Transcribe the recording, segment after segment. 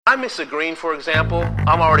I miss a green, for example,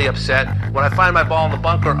 I'm already upset. When I find my ball in the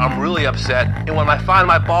bunker, I'm really upset. And when I find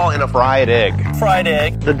my ball in a fried egg. Fried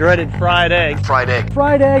egg. The dreaded fried egg. Fried egg.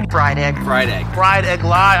 Fried egg. Fried egg. Fried egg. Fried egg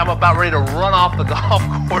lie, I'm about ready to run off the golf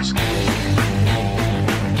course.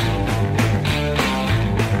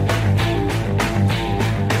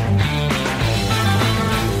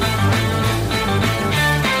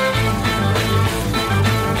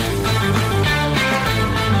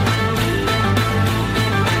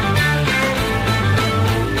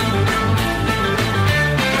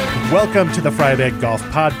 Welcome to the Fried Egg Golf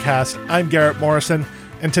Podcast. I'm Garrett Morrison,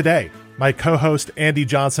 and today, my co-host Andy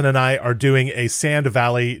Johnson and I are doing a Sand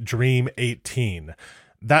Valley Dream 18.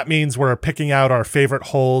 That means we're picking out our favorite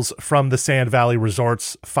holes from the Sand Valley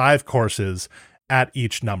Resort's 5 courses at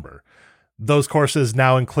each number. Those courses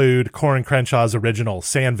now include Coore and Crenshaw's original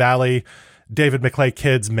Sand Valley, David McLay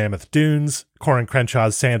Kidd's Mammoth Dunes, Coore and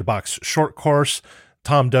Crenshaw's Sandbox Short Course,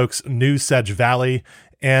 Tom Doak's new Sedge Valley,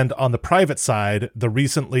 and on the private side, the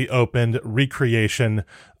recently opened recreation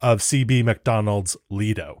of CB Macdonald's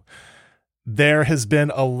Lido. There has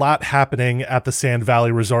been a lot happening at the Sand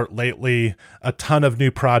Valley Resort lately, a ton of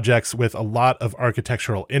new projects with a lot of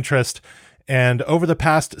architectural interest. And over the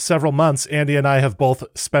past several months, Andy and I have both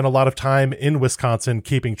spent a lot of time in Wisconsin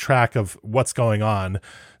keeping track of what's going on.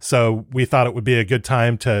 So we thought it would be a good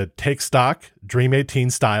time to take stock, Dream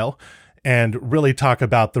 18 style, and really talk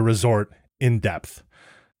about the resort in depth.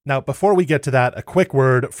 Now, before we get to that, a quick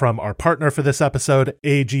word from our partner for this episode,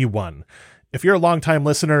 AG1. If you're a longtime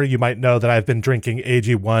listener, you might know that I've been drinking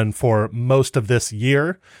AG1 for most of this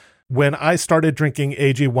year. When I started drinking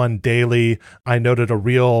AG1 daily, I noted a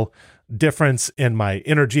real difference in my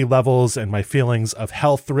energy levels and my feelings of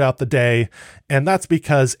health throughout the day. And that's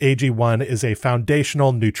because AG1 is a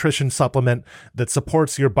foundational nutrition supplement that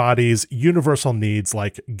supports your body's universal needs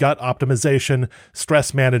like gut optimization,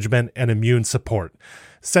 stress management, and immune support.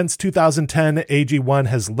 Since 2010, AG1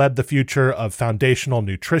 has led the future of foundational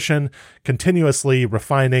nutrition, continuously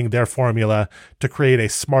refining their formula to create a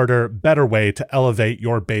smarter, better way to elevate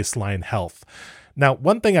your baseline health. Now,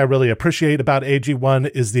 one thing I really appreciate about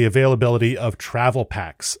AG1 is the availability of travel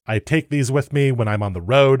packs. I take these with me when I'm on the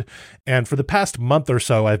road, and for the past month or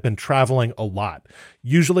so, I've been traveling a lot.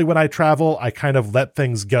 Usually when I travel, I kind of let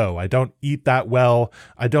things go. I don't eat that well.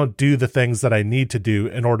 I don't do the things that I need to do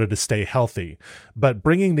in order to stay healthy. But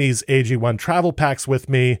bringing these AG1 travel packs with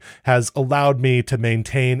me has allowed me to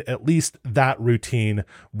maintain at least that routine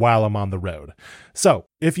while I'm on the road. So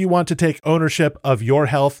if you want to take ownership of your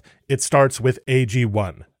health, it starts with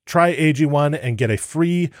AG1. Try AG1 and get a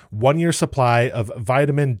free 1-year supply of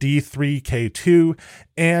vitamin D3K2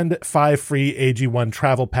 and 5 free AG1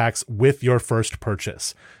 travel packs with your first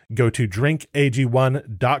purchase. Go to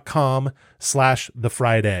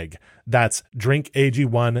drinkag1.com/thefriedegg. That's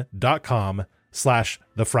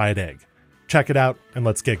drinkag1.com/thefriedegg. Check it out and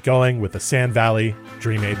let's get going with the Sand Valley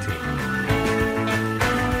Dream 18.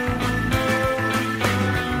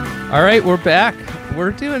 All right, we're back.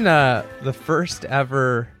 We're doing the first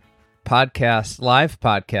ever live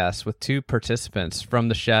podcast with 2 participants from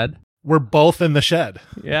the shed. We're both in the shed.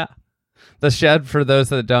 Yeah. The shed, for those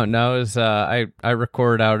that don't know, is I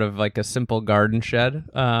record out of like a simple garden shed.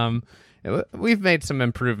 We've made some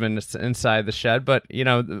improvements inside the shed, but you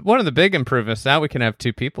know, one of the big improvements, now we can have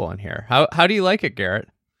 2 people in here. How do you like it, Garrett?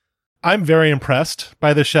 I'm very impressed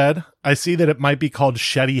by the shed. I see that it might be called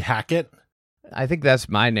Sheddie Hackett. I think that's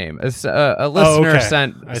my name. It's a listener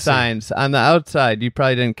sent signs on the outside. You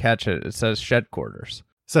probably didn't catch it. It says Shedquarters. It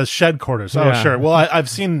says Shedquarters. Oh, Yeah. sure. Well, I've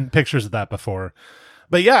seen pictures of that before.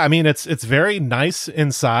 But yeah, I mean, it's very nice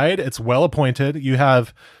inside. It's well appointed. You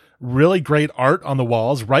have really great art on the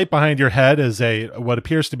walls. Right behind your head is what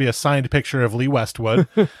appears to be a signed picture of Lee Westwood.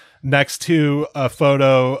 Next to a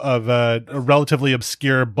photo of a relatively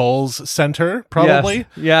obscure Bulls center, probably.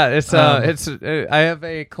 Yes. Yeah, it's I have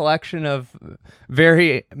a collection of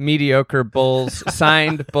very mediocre Bulls,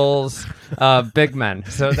 signed Bulls, big men.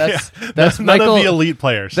 So that's none Michael, of the elite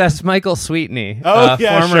players. That's Michael Sweetney,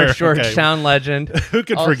 former Georgetown legend. Who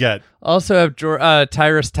could forget? Also have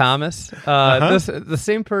Tyrus Thomas, the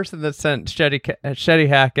same person that sent Sheddie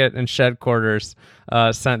Hackett and Shedquarters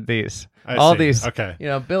sent these. These, okay. You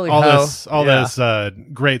know, Billy Ho. This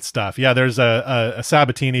great stuff. Yeah, there's a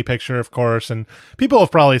Sabatini picture, of course, and people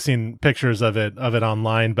have probably seen pictures of it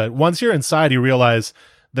online. But once you're inside, you realize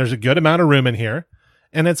there's a good amount of room in here.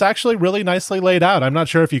 And it's actually really nicely laid out. I'm not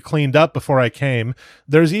sure if you cleaned up before I came.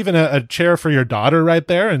 There's even a chair for your daughter right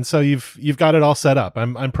there, and so you've got it all set up.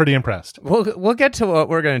 I'm pretty impressed. We'll get to what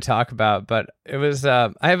we're going to talk about, but it was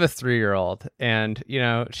I have a 3-year-old, and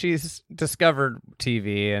she's discovered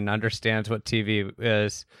TV and understands what TV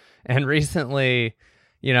is. And recently,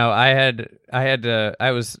 I had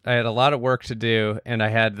a lot of work to do, and I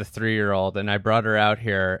had the 3-year-old, and I brought her out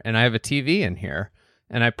here, and I have a TV in here.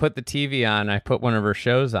 And I put the TV on, I put one of her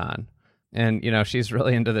shows on. And, she's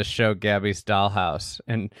really into this show, Gabby's Dollhouse.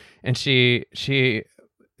 And she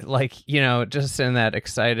just in that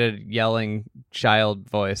excited, yelling child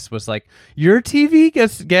voice was like, your TV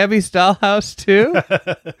gets Gabby's Dollhouse too?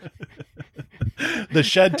 The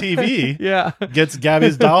Shed TV gets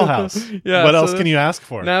Gabby's Dollhouse. Yeah, what else can you ask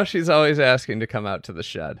for? Now she's always asking to come out to the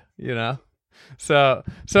shed, So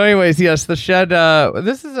anyways, yes, the shed.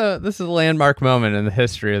 This is a landmark moment in the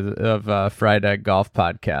history of Fried Egg Golf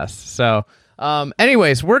Podcast. So,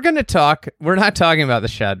 anyways, we're not talking about the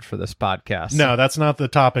shed for this podcast. No, that's not the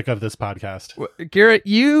topic of this podcast. Garrett,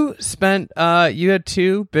 you had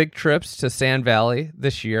 2 big trips to Sand Valley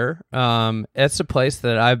this year. It's a place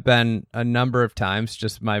that I've been a number of times,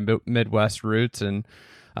 just my Midwest roots. And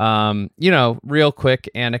real quick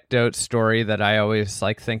anecdote story that I always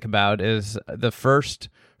think about is the first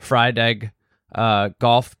Fried Egg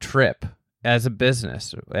golf trip as a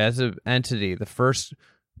business, as an entity. The first,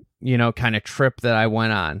 kind of trip that I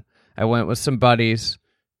went on. I went with some buddies,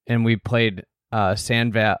 and we played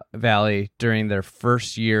Sand Valley during their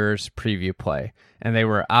first year's preview play, and they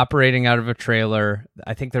were operating out of a trailer.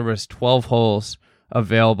 I think there was 12 holes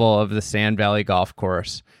available of the Sand Valley golf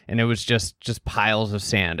course, and it was just piles of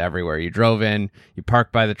sand everywhere. You drove in, you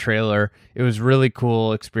parked by the trailer. It was really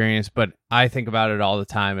cool experience, but I think about it all the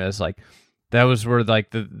time as that was where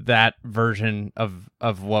that version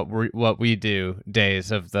of what we do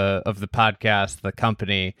days of the podcast, the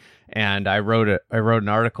company. And I wrote an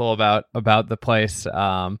article about the place.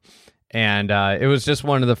 And it was just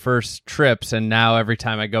one of the first trips, and now every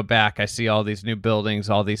time I go back, I see all these new buildings,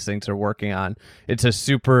 all these things they're working on. It's a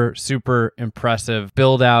super, super impressive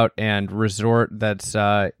build-out and resort that's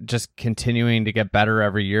just continuing to get better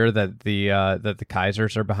every year. That the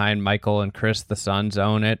Kaisers are behind. Michael and Chris, the sons,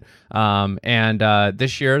 own it. And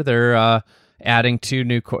this year they're adding 2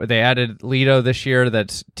 new. They added Lido this year,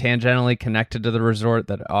 that's tangentially connected to the resort,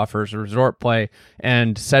 that offers resort play,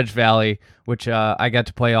 and Sedge Valley, which I got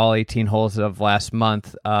to play all 18 holes of last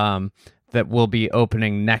month. That will be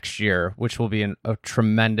opening next year, which will be a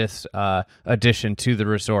tremendous addition to the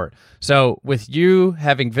resort. So, with you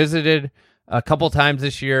having visited a couple times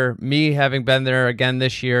this year, me having been there again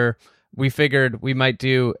this year, we figured we might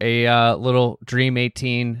do a little Dream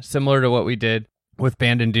 18, similar to what we did with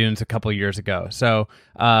Bandon Dunes a couple years ago. So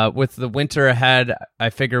with the winter ahead, I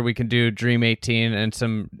figure we can do Dream 18 and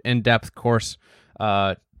some in-depth course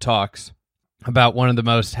talks about one of the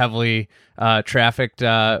most heavily trafficked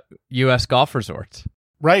U.S. golf resorts.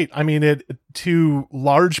 Right. I mean, to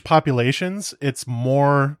large populations, it's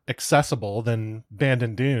more accessible than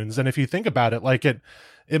Bandon Dunes. And if you think about it,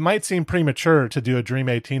 it might seem premature to do a Dream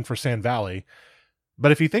 18 for Sand Valley.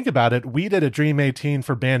 But if you think about it, we did a Dream 18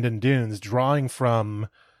 for Bandon Dunes, drawing from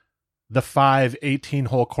the 5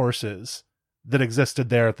 18-hole courses that existed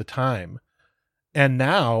there at the time. And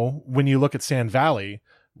now, when you look at Sand Valley,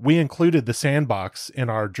 we included the Sandbox in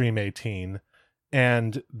our Dream 18,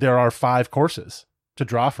 and there are 5 courses to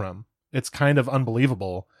draw from. It's kind of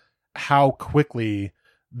unbelievable how quickly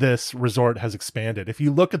this resort has expanded. If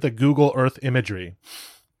you look at the Google Earth imagery,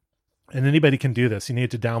 and anybody can do this, you need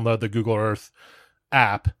to download the Google Earth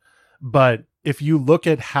app, but if you look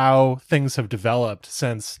at how things have developed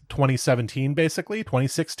since 2017, basically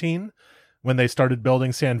 2016, when they started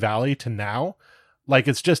building Sand Valley, to now,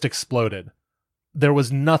 it's just exploded. There was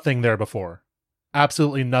nothing there before,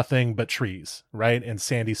 absolutely nothing but trees, right, and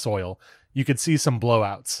sandy soil. You could see some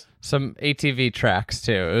blowouts, some ATV tracks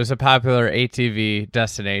too. It was a popular ATV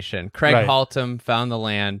destination. Craig Haltom found the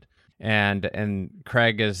land. And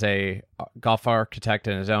Craig is a golf architect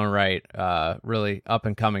in his own right, really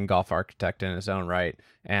up-and-coming golf architect in his own right.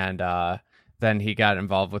 And then he got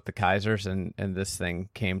involved with the Kaisers, and this thing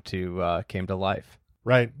came to life.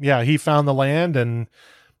 Right. Yeah, he found the land, and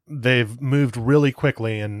they've moved really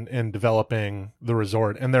quickly in developing the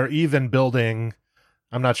resort. And they're even building,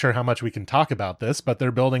 I'm not sure how much we can talk about this, but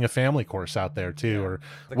they're building a family course out there too, or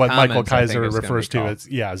what Commons, Michael Kaiser refers to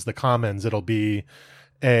as the Commons. It'll be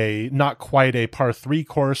not quite a par 3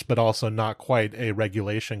 course, but also not quite a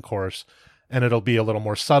regulation course. And it'll be a little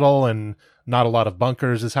more subtle and not a lot of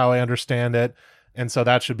bunkers is how I understand it. And so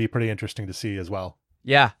that should be pretty interesting to see as well.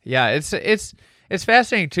 Yeah. It's It's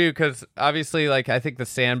fascinating too, because obviously, like, I think the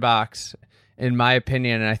Sandbox, in my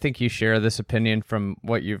opinion, and I think you share this opinion from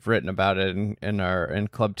what you've written about it in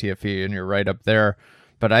Club TFE, and you're right up there.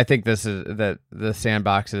 But I think that the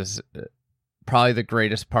Sandbox is probably the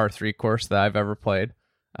greatest par 3 course that I've ever played.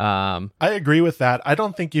 I agree with that. I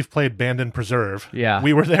don't think you've played Bandon Preserve. Yeah,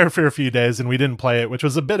 we were there for a few days and we didn't play it, which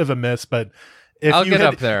was a bit of a miss. But I'll get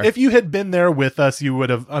up there. If you had been there with us, you would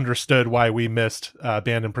have understood why we missed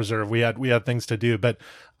Bandon Preserve. We had things to do. But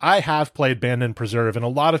I have played Bandon Preserve, and a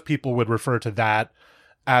lot of people would refer to that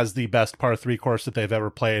as the best par 3 course that they've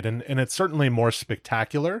ever played, and it's certainly more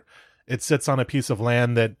spectacular. It sits on a piece of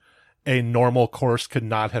land that a normal course could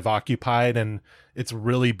not have occupied, and it's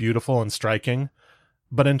really beautiful and striking.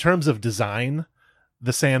 But in terms of design,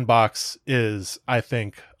 the Sandbox is, I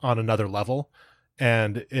think, on another level,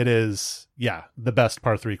 and it is, the best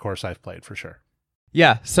par 3 course I've played for sure.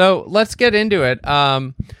 Yeah, so let's get into it.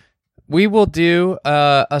 We will do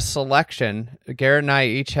a selection. Garrett and I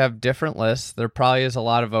each have different lists. There probably is a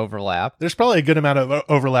lot of overlap. There's probably a good amount of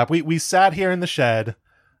overlap. We sat here in the shed,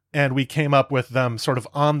 and we came up with them sort of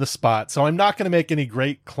on the spot. So I'm not going to make any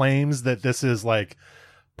great claims that this is like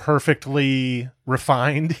perfectly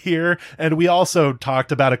refined here. And we also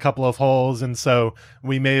talked about a couple of holes, and so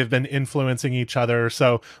we may have been influencing each other.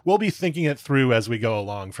 So we'll be thinking it through as we go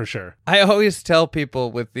along for sure. I always tell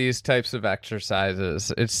people with these types of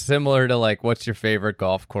exercises, it's similar to like, what's your favorite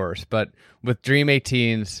golf course? But with Dream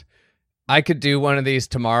 18s, I could do one of these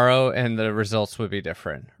tomorrow and the results would be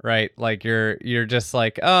different, right? Like you're just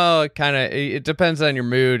like, oh, it depends on your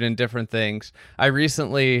mood and different things. I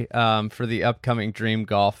recently, for the upcoming Dream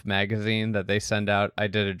Golf magazine that they send out, I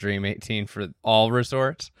did a Dream 18 for all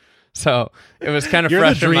resorts. So it was kind of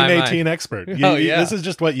fresh in my mind. You're the Dream 18 expert. This is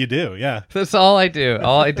just what you do. Yeah. That's all I do.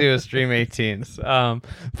 All I do is Dream 18s.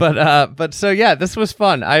 But so yeah, this was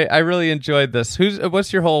fun. I really enjoyed this.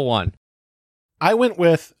 What's your hole one? I went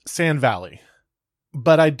with Sand Valley,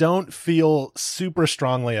 but I don't feel super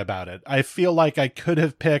strongly about it. I feel like I could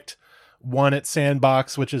have picked one at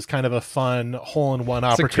Sandbox, which is kind of a fun hole-in-one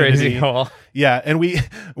opportunity. It's a crazy hole. Yeah, and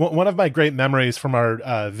one of my great memories from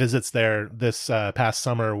our visits there this past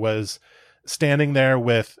summer was standing there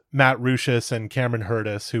with Matt Ruchis and Cameron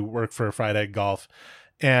Hurtis, who work for Fried Egg Golf,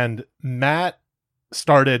 and Matt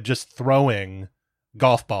started just throwing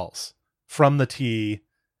golf balls from the tee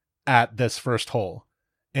at this first hole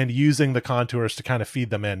and using the contours to kind of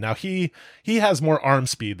feed them in. Now he has more arm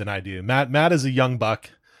speed than I do. Matt is a young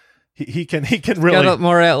buck. He can really got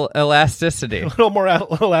more elasticity. A little more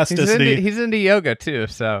elasticity. He's into yoga too,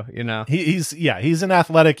 so you know. He's an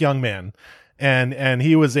athletic young man. And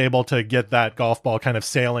he was able to get that golf ball kind of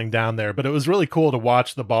sailing down there. But it was really cool to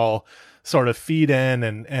watch the ball sort of feed in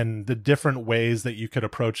and the different ways that you could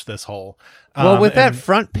approach this hole. Well, with that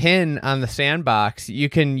front pin on the Sandbox, you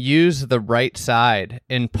can use the right side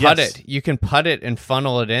and putt it. You can putt it and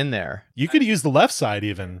funnel it in there. You could use the left side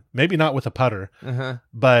even, maybe not with a putter,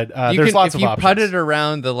 but there's lots of options. If you putt it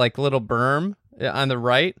around the like little berm on the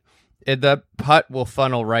right, the putt will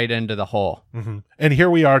funnel right into the hole. Mm-hmm. And here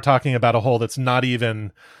we are talking about a hole that's not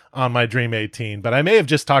even on my Dream 18, but I may have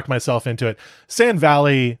just talked myself into it. Sand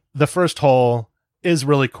Valley, the first hole is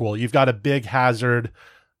really cool. You've got a big hazard,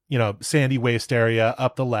 sandy waste area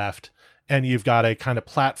up the left, and you've got a kind of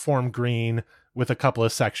platform green with a couple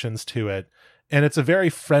of sections to it. And it's a very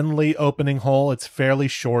friendly opening hole. It's fairly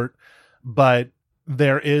short, but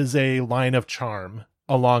there is a line of charm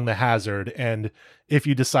along the hazard. And if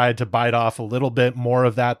you decide to bite off a little bit more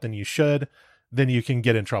of that than you should, then you can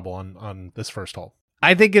get in trouble on this first hole.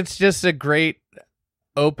 I think it's just a great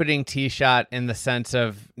opening tee shot in the sense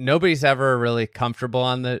of nobody's ever really comfortable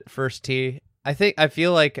on the first tee. I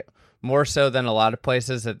feel like more so than a lot of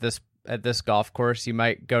places at this golf course, you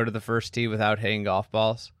might go to the first tee without hitting golf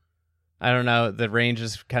balls. I don't know. The range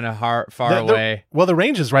is kind of far away. Well, the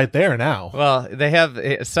range is right there now. Well, they have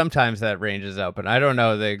sometimes that range is open. I don't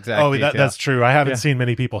know the exact. Oh, that's true. I haven't seen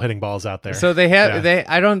many people hitting balls out there. So they have. Yeah.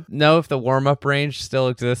 I don't know if the warm up range still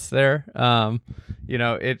exists there.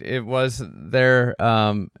 It was there.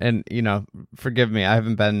 And forgive me. I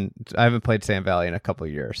haven't played Sand Valley in a couple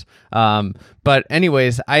of years. But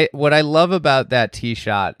anyways, what I love about that tee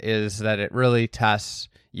shot is that it really tests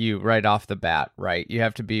you right off the bat, right? You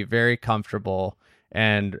have to be very comfortable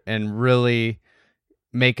and really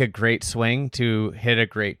make a great swing to hit a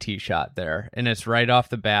great tee shot there. And it's right off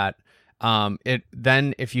the bat. It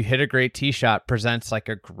then, if you hit a great tee shot, presents like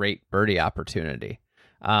a great birdie opportunity.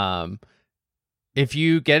 And it's right off the bat. It then, if you hit a great tee shot, presents like a great birdie opportunity. And it's right off the bat. It then, if you hit a great tee shot, presents like a great birdie opportunity. And it's right off the bat. It then, if you hit a great tee shot, presents like a great birdie opportunity. if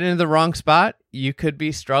you get into the wrong spot, you could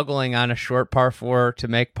be struggling on a short par 4 to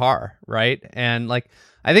make par, right? And like,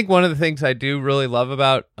 I think one of the things I do really love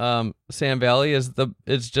about Sand Valley is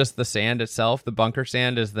just the sand itself. The bunker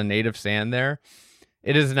sand is the native sand there.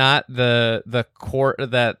 It is not the court,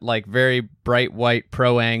 that like very bright white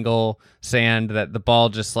pro angle sand that the ball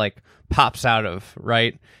just like pops out of,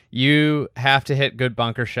 right? You have to hit good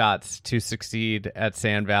bunker shots to succeed at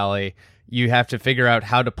Sand Valley. You have to figure out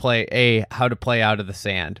how to play out of the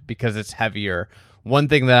sand because it's heavier. One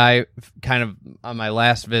thing that I kind of on my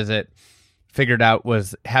last visit figured out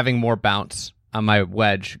was having more bounce on my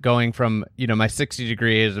wedge, going from, my 60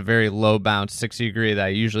 degree is a very low bounce 60 degree that I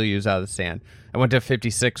usually use out of the sand. I went to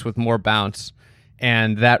 56 with more bounce,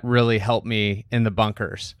 and that really helped me in the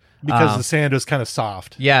bunkers. Because the sand was kind of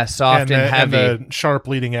soft. Yeah, soft and heavy. And the sharp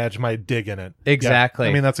leading edge might dig in it. Exactly.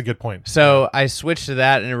 Yeah, I mean, that's a good point. So I switched to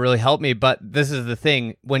that, and it really helped me. But this is the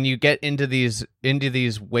thing. When you get into these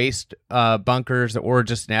waste bunkers or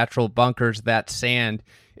just natural bunkers, that sand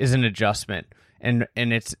is an adjustment. And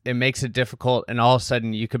it makes it difficult, and all of a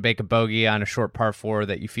sudden you could make a bogey on a short par 4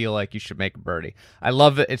 that you feel like you should make a birdie. I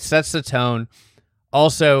love it. It sets the tone.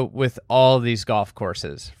 Also, with all these golf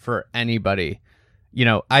courses, for anybody,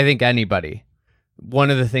 I think anybody, one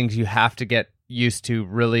of the things you have to get used to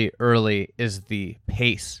really early is the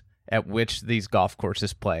pace at which these golf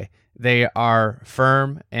courses play. They are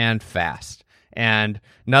firm and fast. And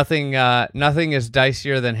nothing is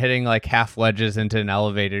dicier than hitting like half wedges into an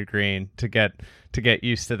elevated green to get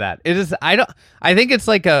used to that. It is. I think it's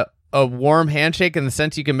like a warm handshake in the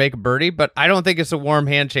sense you can make a birdie, but I don't think it's a warm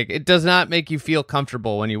handshake. It does not make you feel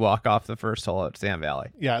comfortable when you walk off the first hole at Sand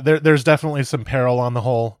Valley. Yeah, there's definitely some peril on the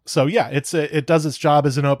hole. So yeah, it does its job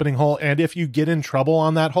as an opening hole, and if you get in trouble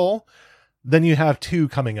on that hole, then you have 2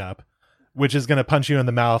 coming up, which is going to punch you in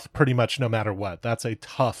the mouth pretty much no matter what. That's a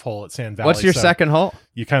tough hole at Sand Valley. What's your second hole?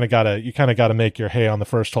 You kind of gotta make your hay on the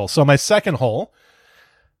first hole. So my second hole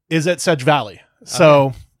is at Sedge Valley.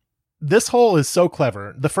 So this hole is so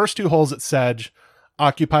clever. The first 2 holes at Sedge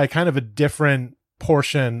occupy kind of a different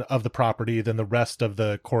portion of the property than the rest of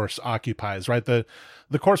the course occupies, right? The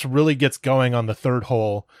course really gets going on the third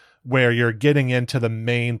hole, where you're getting into the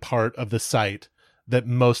main part of the site that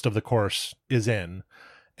most of the course is in.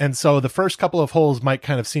 And so the first couple of holes might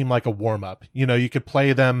kind of seem like a warm-up. You could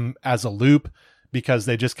play them as a loop because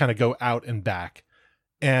they just kind of go out and back.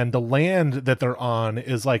 And the land that they're on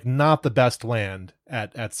is like not the best land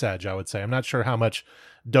at Sedge, I would say. I'm not sure how much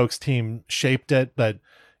Doak's team shaped it, but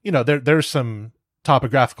there's some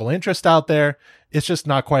topographical interest out there. It's just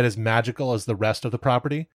not quite as magical as the rest of the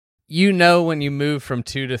property. When you move from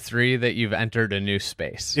 2 to 3 that you've entered a new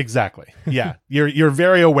space. Exactly. Yeah. You're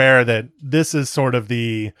very aware that this is sort of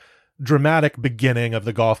the dramatic beginning of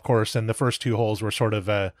the golf course, and the first 2 holes were sort of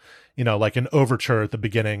like an overture at the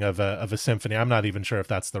beginning of a symphony. I'm not even sure if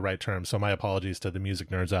that's the right term, so my apologies to the music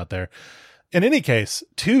nerds out there. In any case,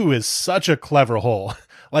 2 is such a clever hole.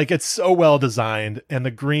 Like, it's so well designed, and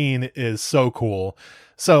the green is so cool.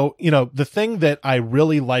 So, the thing that I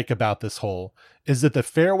really like about this hole is that the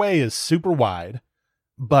fairway is super wide,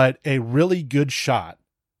 but a really good shot,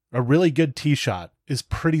 a really good tee shot, is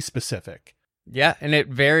pretty specific. Yeah, and it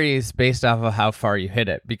varies based off of how far you hit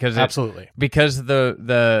it, because the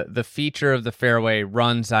feature of the fairway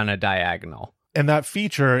runs on a diagonal, and that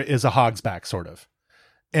feature is a hogsback sort of,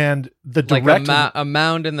 and the direct a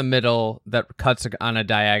mound in the middle that cuts on a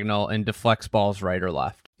diagonal and deflects balls right or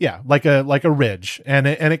left. Yeah, like a ridge, and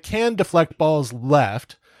it can deflect balls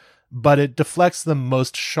left, but it deflects them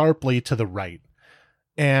most sharply to the right.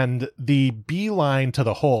 And the beeline to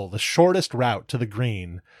the hole, the shortest route to the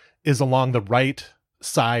green, is along the right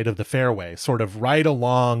side of the fairway, sort of right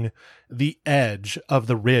along the edge of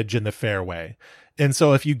the ridge in the fairway. And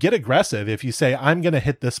so if you get aggressive, if you say, I'm going to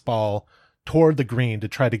hit this ball toward the green to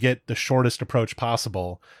try to get the shortest approach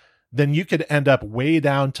possible, then you could end up way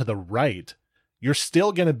down to the right. You're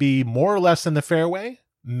still going to be more or less in the fairway,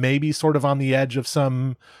 maybe sort of on the edge of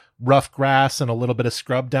some rough grass and a little bit of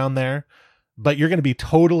scrub down there, but you're going to be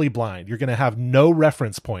totally blind. You're going to have no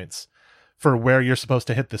reference points for where you're supposed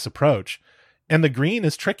to hit this approach. And the green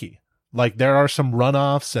is tricky. Like, there are some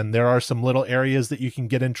runoffs and there are some little areas that you can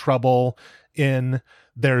get in trouble in.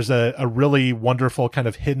 There's a really wonderful kind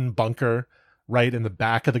of hidden bunker right in the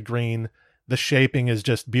back of the green. The shaping is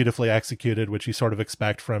just beautifully executed, which you sort of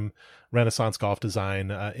expect from Renaissance golf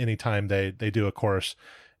design anytime they do a course.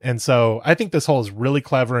 And so I think this hole is really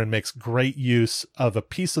clever and makes great use of a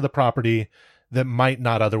piece of the property that might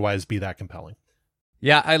not otherwise be that compelling.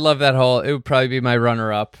 Yeah, I love that hole. It would probably be my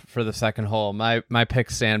runner-up for the second hole. My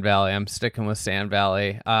pick's Sand Valley. I'm sticking with Sand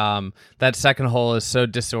Valley. That second hole is so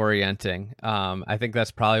disorienting. I think that's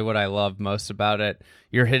probably what I love most about it.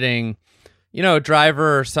 You're hitting, a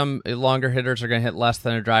driver, or some longer hitters are going to hit less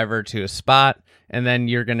than a driver to a spot, and then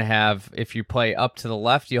you're going to have, if you play up to the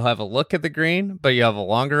left, you'll have a look at the green, but you have a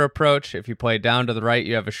longer approach. If you play down to the right,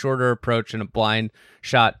 you have a shorter approach and a blind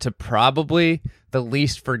shot to probably the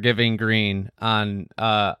least forgiving green on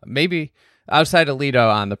maybe outside of Lido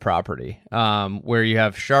on the property, where you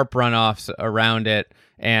have sharp runoffs around it,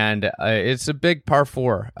 and it's a big par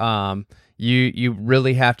 4. You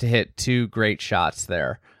really have to hit 2 great shots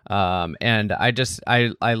there, and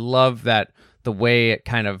I love that the way it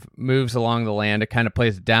kind of moves along the land. It kind of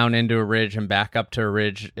plays down into a ridge and back up to a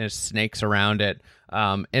ridge, and it snakes around it,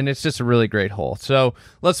 and it's just a really great hole. So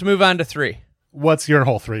let's move on to 3. What's your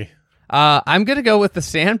hole 3? I'm going to go with the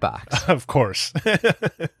Sandbox. Of course.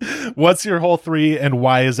 What's your hole 3, and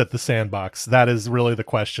why is it the Sandbox? That is really the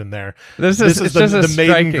question there. This is the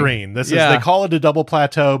maiden green. They call it a double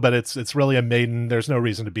plateau, but it's really a maiden. There's no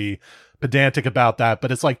reason to be pedantic about that,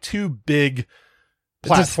 but it's like 2 big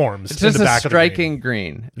platforms it's just in the back a striking of the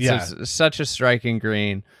green. It's such a striking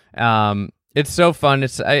green. It's so fun.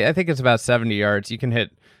 I think it's about 70 yards. You can hit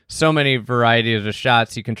so many varieties of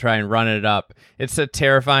shots. You can try and run it up. It's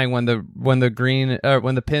terrifying when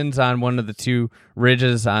the pin's on one of the 2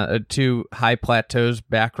 ridges on 2 high plateaus,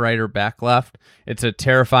 back right or back left. It's a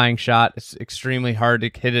terrifying shot. It's extremely hard to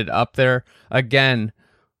hit it up there. Again,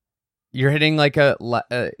 you're hitting like a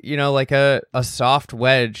soft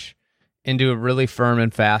wedge into a really firm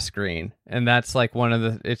and fast green, and that's like one of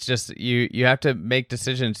the. It's just you have to make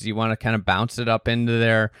decisions. Do you want to kind of bounce it up into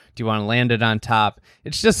there? Do you want to land it on top?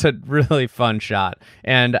 It's just a really fun shot,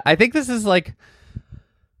 and I think this is like.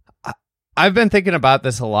 I've been thinking about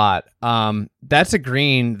this a lot. That's a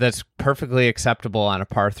green that's perfectly acceptable on a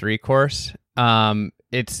par 3 course.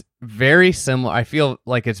 It's very similar. I feel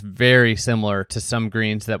like it's very similar to some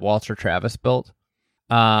greens that Walter Travis built.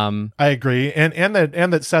 I agree, and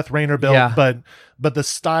that Seth Rayner built, yeah. but the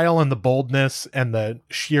style and the boldness and the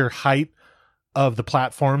sheer height of the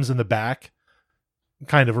platforms in the back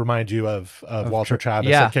kind of remind you of Walter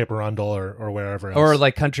Travis at Cape Arundel or wherever else, or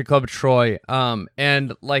like Country Club Troy.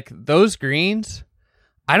 And like those greens,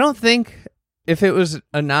 I don't think if it was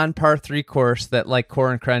a non-par 3 course that like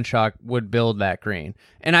Coore and Crenshaw would build that green.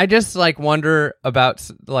 And I just like wonder about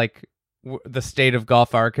like the state of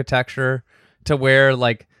golf architecture to where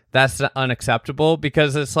like that's unacceptable,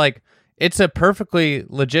 because it's like it's a perfectly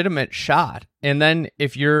legitimate shot, and then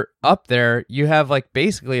if you're up there you have like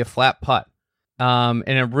basically a flat putt and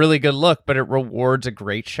a really good look, but it rewards a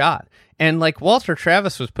great shot. And like Walter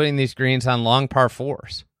Travis was putting these greens on long par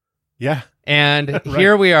 4s, and right.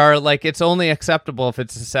 Here we are, like it's only acceptable if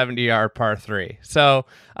it's a 70-yard par 3. So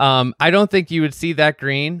I don't think you would see that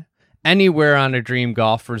green anywhere on a Dream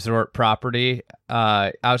Golf Resort property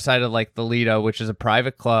outside of like the Lido, which is a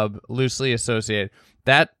private club loosely associated.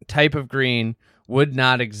 That type of green would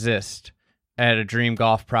not exist at a Dream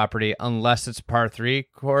Golf property unless it's a par 3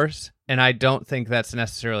 course, and I don't think that's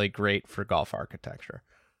necessarily great for golf architecture.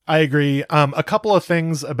 I agree. A couple of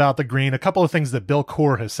things about the green, a couple of things that Bill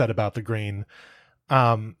Coore has said about the green.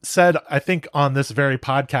 Said, I think, on this very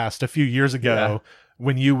podcast a few years ago,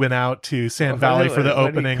 when you went out to Sand Valley for the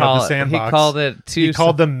opening of the Sandbox. He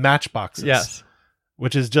called them matchboxes. Yes.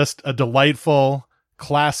 Which is just a delightful,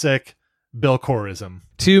 classic Bill Cooreism.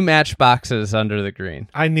 2 matchboxes under the green.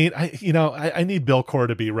 I need Bill Coore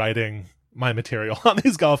to be writing my material on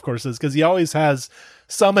these golf courses, because he always has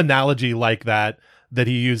some analogy like that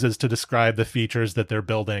he uses to describe the features that they're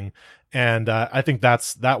building. And I think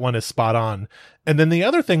that one is spot on. And then the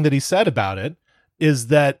other thing that he said about it is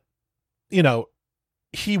that,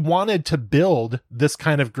 he wanted to build this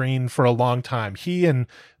kind of green for a long time. He and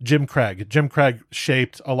Jim Craig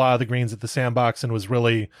shaped a lot of the greens at the Sandbox and was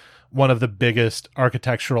really one of the biggest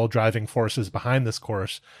architectural driving forces behind this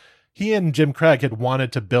course. He and Jim Craig had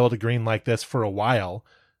wanted to build a green like this for a while,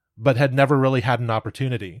 but had never really had an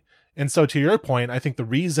opportunity. And so to your point, I think the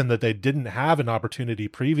reason that they didn't have an opportunity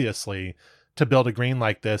previously to build a green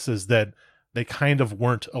like this is that they kind of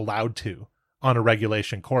weren't allowed to on a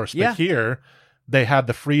regulation course. But here, they had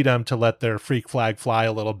the freedom to let their freak flag fly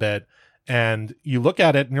a little bit. And you look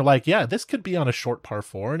at it and you're like, yeah, this could be on a short par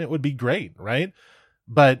 4 and it would be great, right?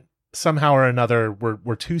 But somehow or another,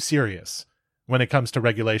 we're too serious when it comes to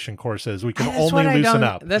regulation courses. We can only loosen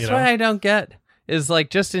up. That's what I don't get, is like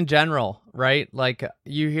just in general, right? Like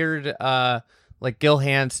you heard like Gil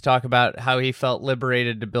Hanse talk about how he felt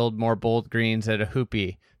liberated to build more bold greens at a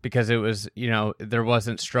hoopy because it was, there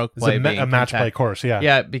wasn't stroke play. It's a match play course, yeah.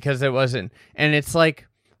 Yeah, because it wasn't. And it's like,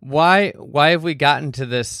 why have we gotten to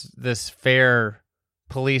this fair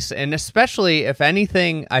police? And especially, if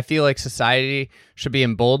anything, I feel like society should be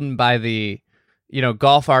emboldened by the,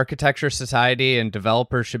 Golf Architecture Society and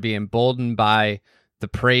developers should be emboldened by the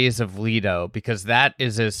praise of Lido, because that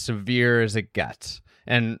is as severe as it gets.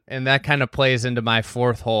 And that kind of plays into my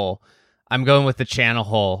fourth hole. I'm going with the channel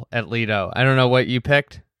hole at Lido. I don't know what you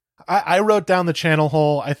picked. I wrote down the channel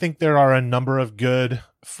hole. I think there are a number of good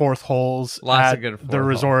fourth holes Lots at of good fourth the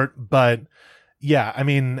resort, but yeah, I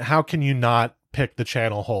mean, how can you not pick the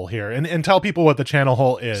channel hole here and tell people what the channel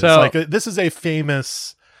hole is? So, this is a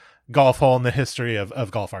famous golf hole in the history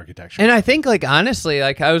of golf architecture. And I think, honestly,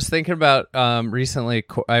 I was thinking about recently,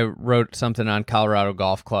 I wrote something on Colorado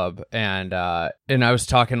Golf Club, and I was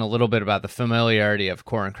talking a little bit about the familiarity of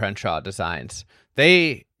Coore and Crenshaw designs.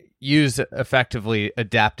 They use effectively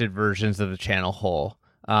adapted versions of the channel hole.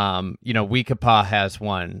 Weekapaw has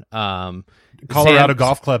one. Colorado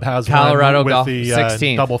Golf Club has Colorado one with Golf the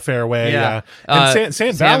 16th. double fairway. Yeah. And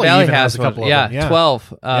Sand Valley even has a couple of them. Yeah.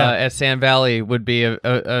 12 at Sand Valley would be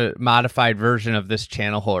a modified version of this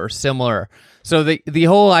channel hole or similar. So the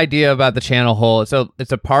whole idea about the channel hole, it's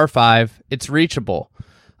a par 5. It's reachable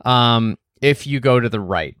if you go to the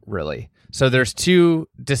right, really. So there's two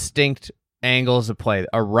distinct angles of play.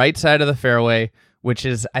 A right side of the fairway, which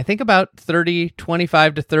is, I think, about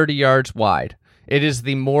 25 to 30 yards wide. It is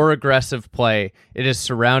the more aggressive play. It is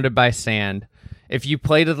surrounded by sand. If you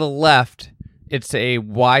play to the left, it's a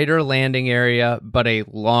wider landing area, but a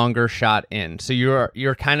longer shot in. So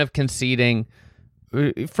you're kind of conceding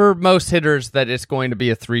for most hitters that it's going to be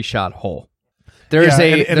a 3-shot hole. There's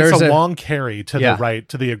a long carry to the right,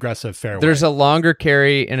 to the aggressive fairway. There's a longer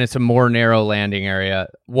carry, and it's a more narrow landing area.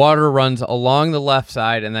 Water runs along the left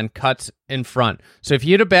side and then cuts in front. So if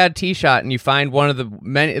you hit a bad tee shot and you find one of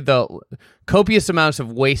the copious amounts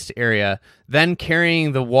of waste area, then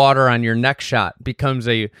carrying the water on your next shot becomes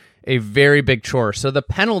a very big chore. So the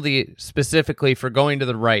penalty specifically for going to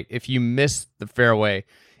the right, if you miss the fairway,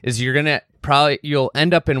 is you'll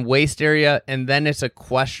end up in waste area, and then it's a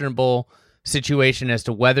questionable situation as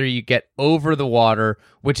to whether you get over the water,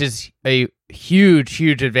 which is a huge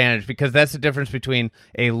advantage, because that's the difference between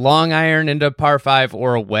a long iron into a par 5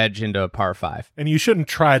 or a wedge into a par 5. And you shouldn't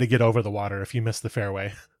try to get over the water if you miss the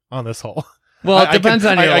fairway on this hole. Well, it depends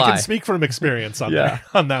on your lie. I can speak from experience on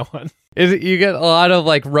that one. You get a lot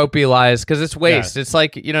of ropey lies because it's waste. Yeah. It's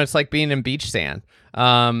like being in beach sand.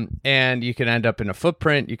 And you can end up in a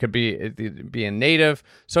footprint. You could be a native.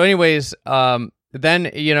 So anyways,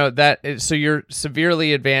 then so you're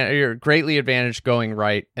you're greatly advantaged going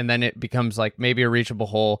right, and then it becomes maybe a reachable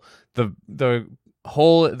hole.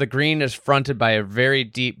 The green is fronted by a very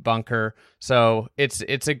deep bunker, so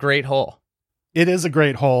it's a great hole. It is a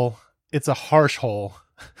great hole. It's a harsh hole.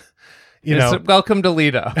 Welcome to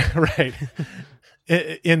Lido. Right.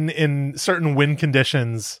 In certain wind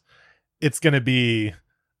conditions, it's going to be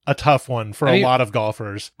a tough one for a lot of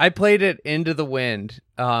golfers. I played it into the wind,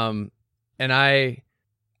 and I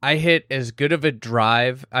hit as good of a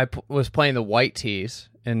drive. I was playing the white tees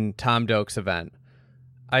in Tom Doak's event.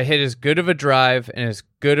 I hit as good of a drive and as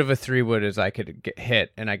good of a 3-wood as I could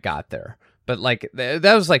hit, and I got there. But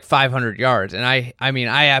that was 500 yards, and I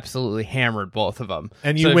absolutely hammered both of them.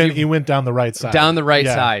 And you went down the right side. Down the right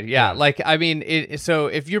side, yeah. So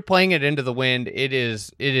if you're playing it into the wind, it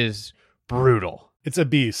is brutal. It's a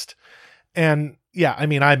beast, and yeah,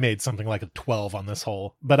 I made something like a 12 on this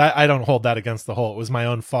hole, but I don't hold that against the hole. It was my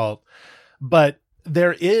own fault. But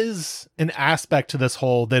there is an aspect to this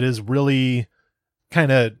hole that is really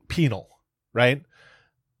kind of penal, right?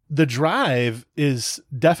 The drive is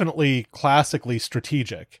definitely classically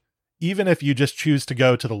strategic. Even if you just choose to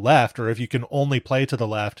go to the left, or if you can only play to the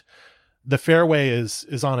left, the fairway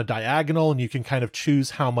is on a diagonal, and you can kind of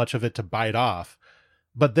choose how much of it to bite off.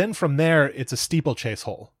 But then from there, it's a steeplechase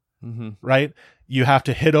hole, right? You have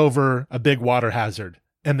to hit over a big water hazard,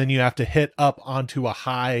 and then you have to hit up onto a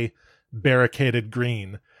high barricaded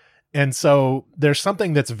green. And so there's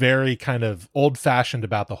something that's very kind of old-fashioned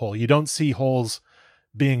about the hole. You don't see holes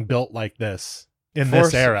being built like this in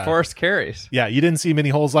this era. Forced carries. Yeah, you didn't see many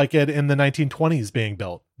holes like it in the 1920s being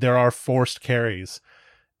built. There are forced carries.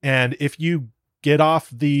 And if you get off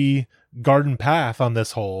the garden path on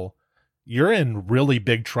this hole, you're in really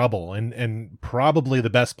big trouble. And probably the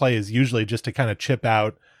best play is usually just to kind of chip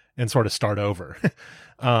out and sort of start over.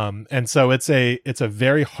 And so it's a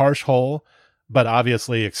very harsh hole, but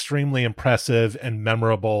obviously extremely impressive and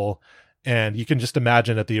memorable. And you can just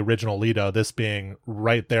imagine at the original Lido, this being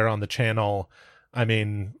right there on the channel. I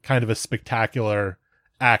mean, kind of a spectacular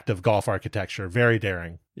act of golf architecture. Very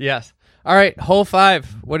daring. Yes. All right, hole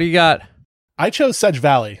 5. What do you got? I chose Sedge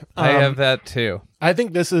Valley. I have that too. I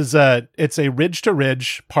think this is it's a ridge to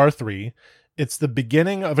ridge par 3. It's the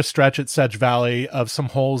beginning of a stretch at Sedge Valley of some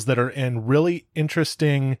holes that are in really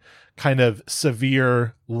interesting kind of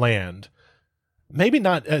severe land. Maybe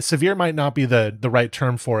not severe might not be the right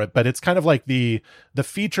term for it, but it's kind of like the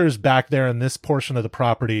features back there in this portion of the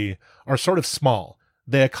property are sort of small.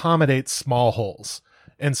 They accommodate small holes.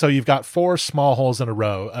 And so you've got 4 small holes in a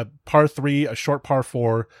row, a par 3, a short par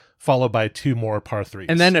 4, followed by 2 more par 3s.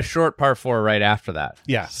 And then a short par 4 right after that.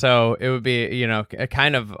 Yeah. So it would be, a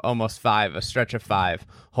kind of almost 5, a stretch of 5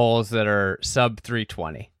 holes that are sub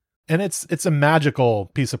 320. And it's a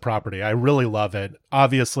magical piece of property. I really love it.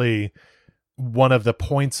 Obviously, one of the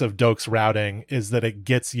points of Doak's routing is that it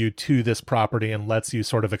gets you to this property and lets you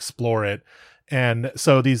sort of explore it. And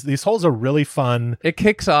so these holes are really fun. It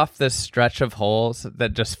kicks off this stretch of holes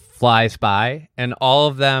that just flies by, and all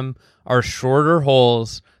of them are shorter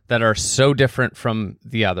holes that are so different from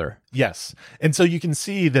the other. Yes. And so you can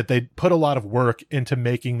see that they put a lot of work into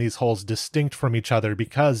making these holes distinct from each other,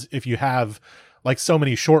 because if you have like so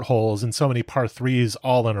many short holes and so many par 3s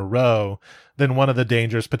all in a row, then one of the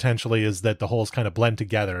dangers potentially is that the holes kind of blend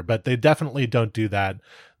together. But they definitely don't do that.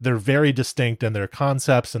 They're very distinct in their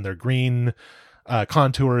concepts and their green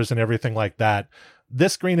contours and everything like that.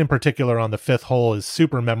 This green in particular on the 5th hole is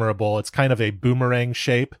super memorable. It's kind of a boomerang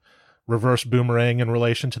shape, reverse boomerang in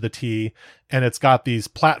relation to the tee. And it's got these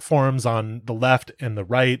platforms on the left and the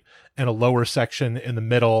right and a lower section in the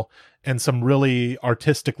middle, and some really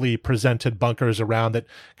artistically presented bunkers around that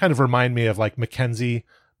kind of remind me of like Mackenzie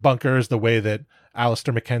bunkers, the way that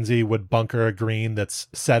Alistair Mackenzie would bunker a green that's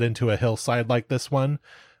set into a hillside like this one.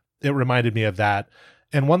 It reminded me of that.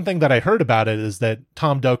 And one thing that I heard about it is that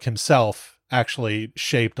Tom Doak himself actually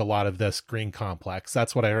shaped a lot of this green complex.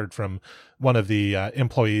 That's what I heard from one of the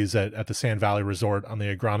employees at the Sand Valley Resort on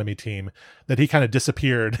the agronomy team, that he kind of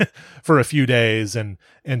disappeared for a few days and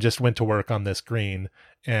just went to work on this green.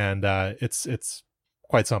 And it's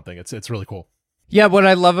quite something. It's really cool. Yeah, what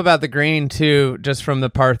I love about the green too, just from the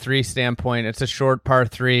par 3 standpoint, it's a short par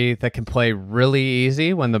 3 that can play really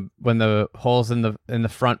easy when the hole's in the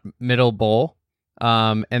front middle bowl.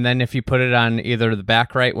 And then if you put it on either the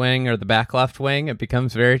back right wing or the back left wing, it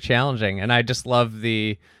becomes very challenging. And I just love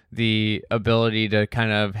the ability to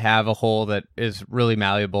kind of have a hole that is really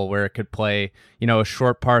malleable, where it could play, a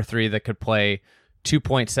short par 3 that could play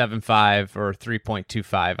 2.75 or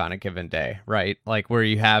 3.25 on a given day, right? Like where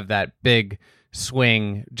you have that big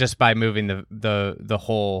swing just by moving the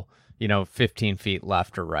hole, 15 feet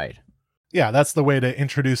left or right. Yeah, that's the way to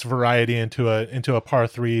introduce variety into a par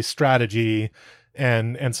 3 strategy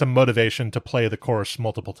and some motivation to play the course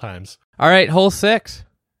multiple times. All right, hole 6.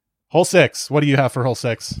 Hole 6. What do you have for hole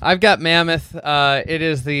 6? I've got Mammoth. It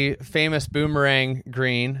is the famous boomerang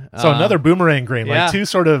green. So another boomerang green, yeah. Like two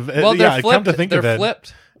sort of, well, yeah, flipped. Come to think of it. They're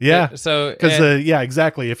flipped. Yeah. So, because, yeah,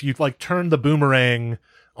 exactly. If you like turn the boomerang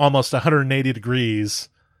almost 180 degrees,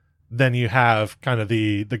 then you have kind of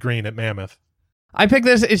the green at Mammoth. I picked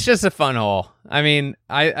this. It's just a fun hole. I mean,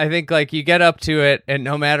 I think like you get up to it, and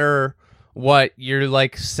no matter what, you're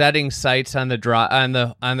like setting sights on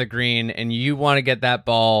the green, and you want to get that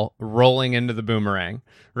ball rolling into the boomerang,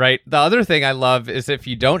 right? The other thing I love is if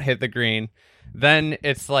you don't hit the green, then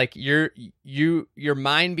it's like your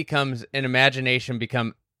mind becomes, an imagination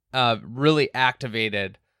become really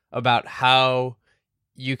activated about how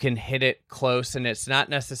you can hit it close, and it's not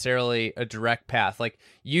necessarily a direct path. Like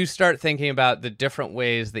you start thinking about the different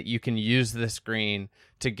ways that you can use this green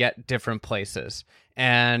to get different places.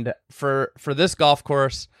 And for this golf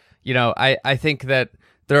course, I think that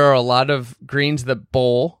there are a lot of greens that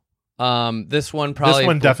bowl. This one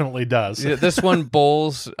definitely does. This one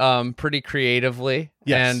bowls pretty creatively.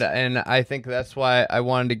 Yes. And I think that's why I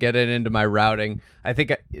wanted to get it into my routing. I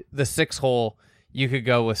think the 6 hole, you could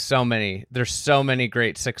go with so many. There's so many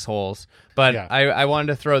great 6 holes, but yeah. I wanted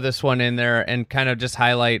to throw this one in there and kind of just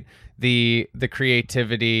highlight the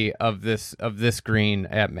creativity of this green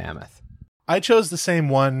at Mammoth. I chose the same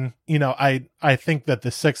one. I think that the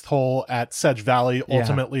 6th hole at Sedge Valley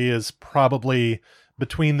ultimately is probably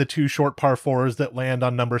between the 2 short par 4s that land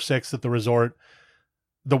on number 6 at the resort.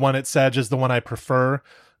 The one at Sedge is the one I prefer.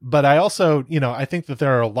 But I also, I think that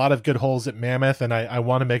there are a lot of good holes at Mammoth, and I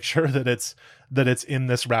want to make sure that it's in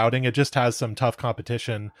this routing. It just has some tough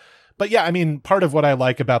competition. But yeah, I mean, part of what I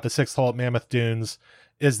like about the 6th hole at Mammoth Dunes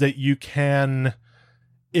is that you can,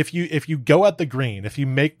 if you go at the green, if you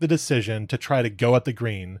make the decision to try to go at the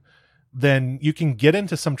green, then you can get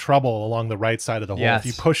into some trouble along the right side of the hole. Yes. If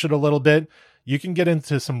you push it a little bit, you can get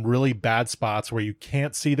into some really bad spots where you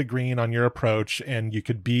can't see the green on your approach, and you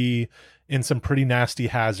could be in some pretty nasty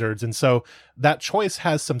hazards. And so that choice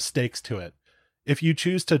has some stakes to it. If you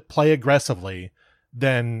choose to play aggressively,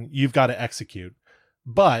 then you've got to execute.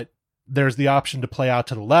 But there's the option to play out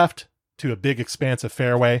to the left to a big expansive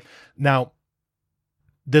fairway. Now,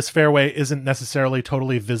 this fairway isn't necessarily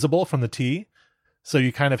totally visible from the tee, so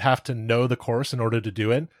you kind of have to know the course in order to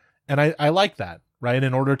do it. And I like that, right?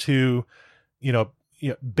 In order to,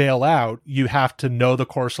 bail out, you have to know the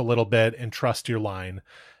course a little bit and trust your line.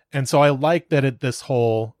 And so I like that at this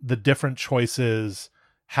hole, the different choices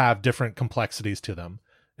have different complexities to them.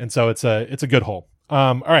 And so it's a good hole.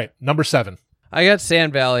 All right, number 7. I got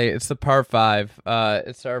Sand Valley. It's the par 5.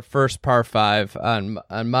 It's our first par 5 on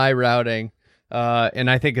my routing. And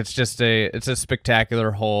I think it's a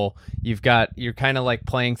spectacular hole. You're kind of like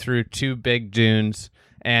playing through 2 big dunes,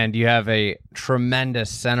 and you have a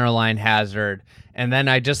tremendous centerline hazard. And then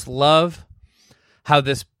I just love how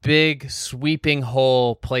this big sweeping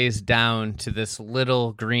hole plays down to this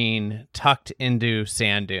little green tucked into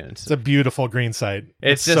sand dunes. It's a beautiful green site.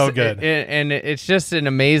 It's just, so good. And it's just an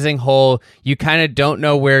amazing hole. You kind of don't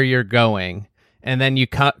know where you're going. And then you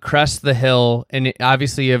crest the hill, and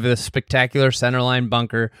obviously you have this spectacular centerline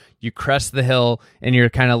bunker. You crest the hill, and you're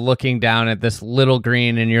kind of looking down at this little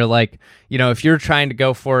green, and you're like, if you're trying to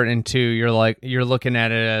go for it in 2, you're looking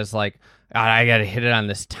at it as like, God, I got to hit it on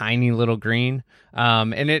this tiny little green.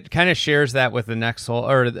 And it kind of shares that with the next hole,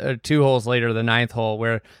 or 2 holes later, the 9th hole,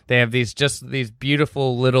 where they have these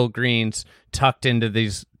beautiful little greens tucked into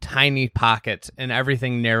these tiny pockets, and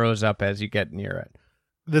everything narrows up as you get near it.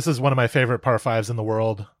 This is one of my favorite par 5s in the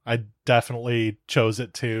world. I definitely chose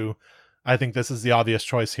it too. I think this is the obvious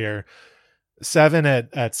choice here. 7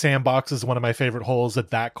 at Sandbox is one of my favorite holes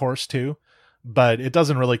at that course too, but it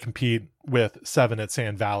doesn't really compete with 7 at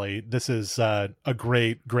Sand Valley. This is a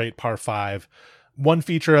great par 5. One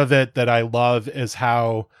feature of it that I love is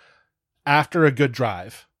how after a good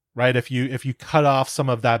drive, right? If you cut off some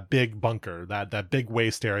of that big bunker, that big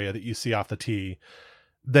waste area that you see off the tee,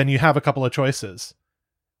 then you have a couple of choices.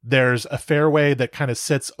 There's a fairway that kind of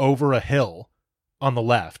sits over a hill on the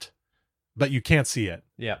left, but you can't see it.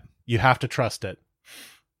 Yeah. You have to trust it.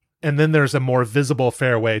 And then there's a more visible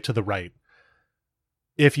fairway to the right.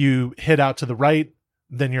 If you hit out to the right,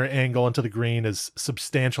 then your angle into the green is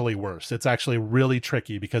substantially worse. It's actually really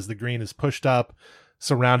tricky because the green is pushed up,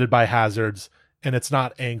 surrounded by hazards, and it's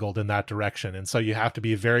not angled in that direction. And so you have to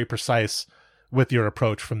be very precise with your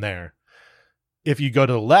approach from there. If you go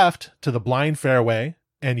to the left, to the blind fairway,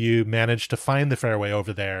 and you manage to find the fairway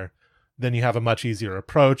over there, then you have a much easier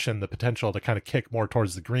approach and the potential to kind of kick more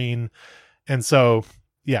towards the green. And so,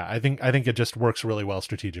 yeah, I think it just works really well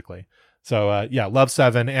strategically. So, love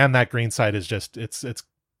 7, and that green site is just, it's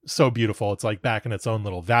so beautiful. It's like back in its own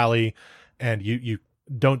little valley, and you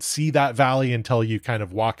don't see that valley until you kind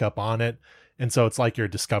of walk up on it. And so it's like you're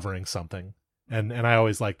discovering something. And I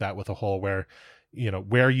always like that with a hole where,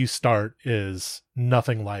 where you start is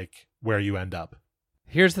nothing like where you end up.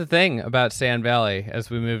 Here's the thing about Sand Valley as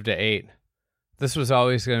we move to 8. This was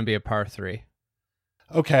always going to be a par 3.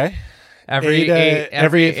 Okay. Every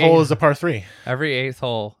 8th hole is a par 3. Every 8th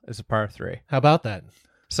hole is a par 3. How about that?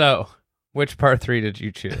 So, which par 3 did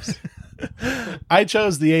you choose? I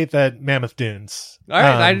chose the 8th at Mammoth Dunes. All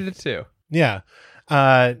right, I did it too. Yeah.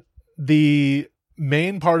 The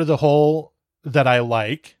main part of the hole that I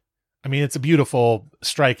like, I mean, it's a beautiful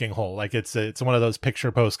striking hole. Like it's one of those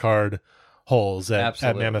picture postcard holes at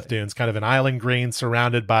Mammoth Dunes, kind of an island green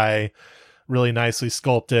surrounded by really nicely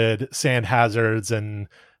sculpted sand hazards and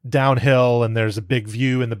downhill, and there's a big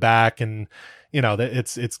view in the back, and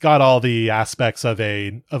it's got all the aspects of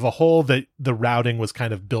a hole that the routing was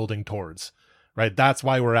kind of building towards, right? That's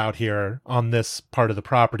why we're out here on this part of the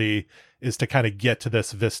property, is to kind of get to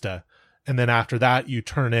this vista, and then after that you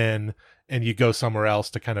turn in and you go somewhere else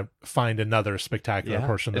to kind of find another spectacular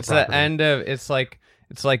portion of the property. It's the end of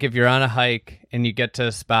it's like if you're on a hike and you get to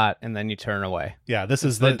a spot and then you turn away. Yeah, this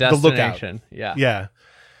is the destination. Yeah. Yeah.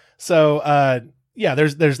 So,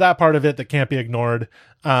 there's that part of it that can't be ignored.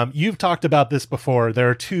 You've talked about this before. There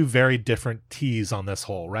are 2 very different tees on this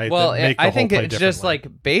hole, right? Well, I think it's just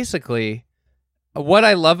like basically what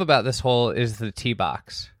I love about this hole is the tee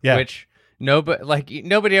box, which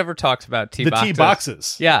nobody ever talks about tee boxes. The tee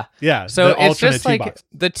boxes. Yeah. Yeah. So it's just like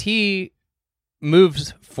the tee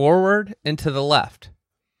moves forward and to the left.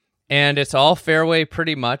 And it's all fairway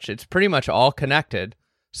pretty much. It's pretty much all connected.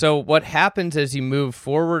 So what happens as you move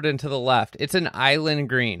forward and to the left, it's an island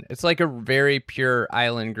green. It's like a very pure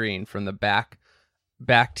island green from the back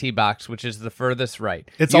back tee box, which is the furthest right.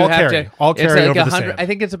 It's all carry over the sand. I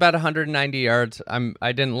think it's about 190 yards.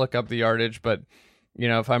 I didn't look up the yardage, but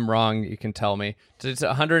if I'm wrong, you can tell me. So it's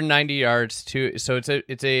 190 yards so it's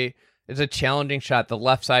a challenging shot. The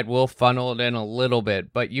left side will funnel it in a little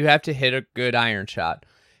bit, but you have to hit a good iron shot.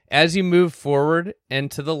 As you move forward and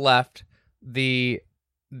to the left, the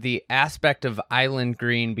aspect of island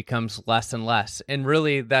green becomes less and less. And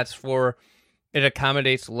really that's it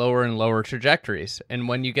accommodates lower and lower trajectories. And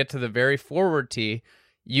when you get to the very forward tee,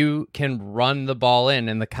 you can run the ball in,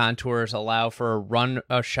 and the contours allow for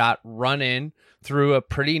a shot run in through a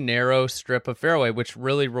pretty narrow strip of fairway, which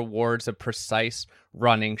really rewards a precise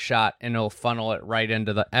running shot, and it'll funnel it right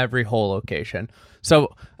into every hole location.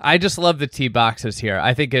 So I just love the tee boxes here.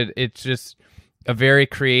 I think it's just a very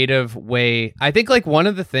creative way. I think like one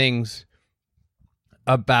of the things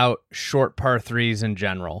about short par threes in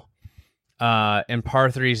general, and par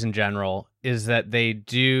threes in general, is that they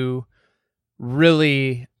do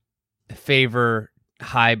really favor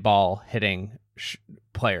high ball hitting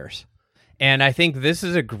players. And I think this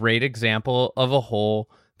is a great example of a hole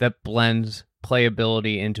that blends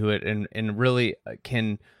playability into it and really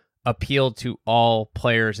can appeal to all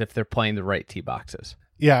players if they're playing the right tee boxes.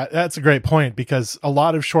 Yeah, that's a great point, because a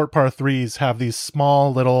lot of short par threes have these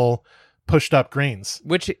small little pushed up greens,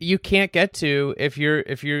 which you can't get to if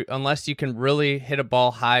you're unless you can really hit a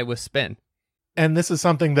ball high with spin. And this is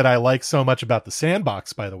something that I like so much about the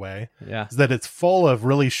Sandbox, by the way, is that it's full of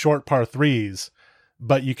really short par threes,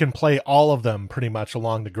 but you can play all of them pretty much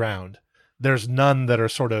along the ground. There's none that are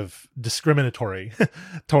sort of discriminatory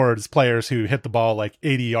towards players who hit the ball like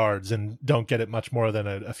 80 yards and don't get it much more than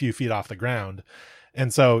a few feet off the ground.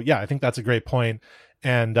 And so, yeah, I think that's a great point.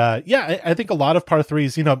 And I think a lot of par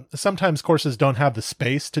threes, sometimes courses don't have the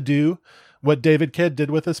space to do what David Kidd did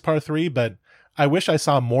with this par three, but I wish I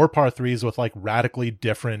saw more par threes with like radically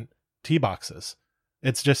different tee boxes.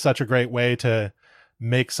 It's just such a great way to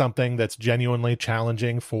make something that's genuinely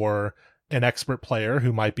challenging for an expert player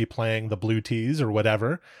who might be playing the blue tees or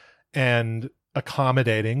whatever, and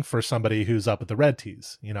accommodating for somebody who's up at the red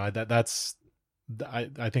tees.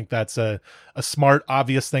 I think that's a smart,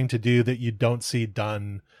 obvious thing to do that you don't see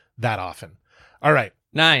done that often. All right.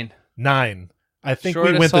 9. I think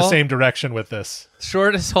Shortest we went the hole? same direction with this.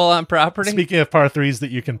 Shortest hole on property. Speaking of par threes that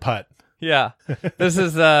you can putt. Yeah. This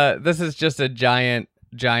is just a giant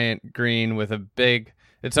green with a big,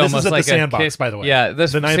 it's this almost is at like the Sandbox, by the way. Yeah.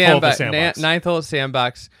 This the ninth hole of the Sandbox. Ninth hole of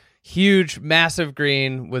Sandbox. Huge, massive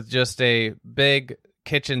green with just a big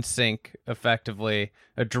kitchen sink, effectively,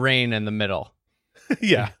 a drain in the middle.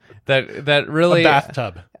 Yeah. That really, a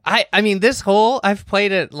bathtub. I mean, this hole, I've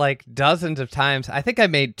played it like dozens of times. I think I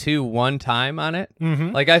made 2 one time on it.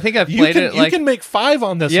 Mm-hmm. Like, I think I've played it like... You can make 5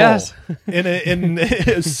 on this hole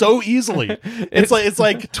in so easily. It's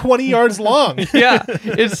like 20 yards long. Yeah,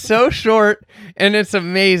 it's so short, and it's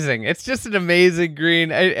amazing. It's just an amazing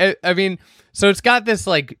green. I mean, so it's got this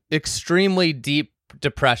like extremely deep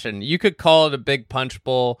depression. You could call it a big punch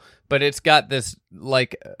bowl, but it's got this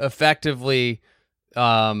like effectively...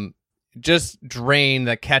 just drain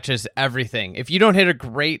that catches everything. If you don't hit a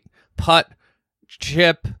great putt,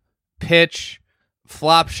 chip, pitch,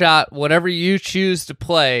 flop shot, whatever you choose to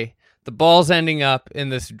play, the ball's ending up in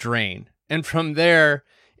this drain. And from there,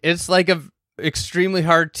 it's like a extremely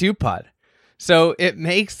hard 2-putt. So it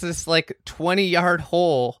makes this like 20-yard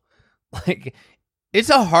hole, like it's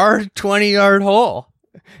a hard 20-yard hole.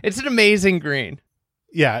 It's an amazing green.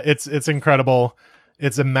 Yeah, it's incredible.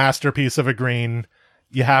 It's a masterpiece of a green.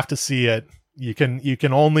 You have to see it. You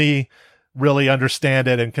can only really understand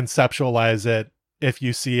it and conceptualize it if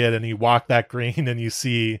you see it and you walk that green and you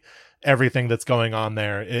see everything that's going on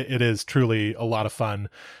there. It is truly a lot of fun.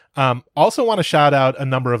 Also want to shout out a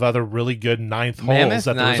number of other really good ninth holes Mammoth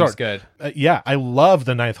at the resort. Good. Yeah, I love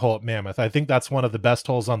the ninth hole at Mammoth. I think that's one of the best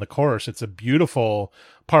holes on the course. It's a beautiful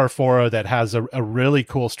par 4 that has a really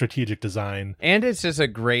cool strategic design. And it's just a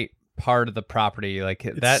great part of the property, like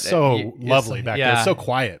it's that so lovely back there. It's so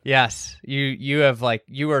quiet. Yes, you have like,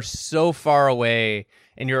 you are so far away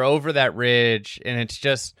and you're over that ridge, and it's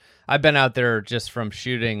just, I've been out there just from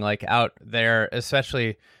shooting, like out there,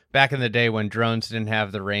 especially back in the day when drones didn't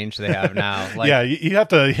have the range they have now. Like, yeah, you have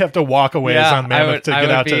to walk away on Mammoth to get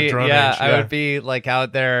out to drone range. Yeah, I would be like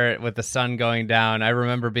out there with the sun going down. I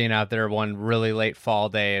remember being out there one really late fall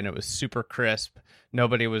day, and it was super crisp.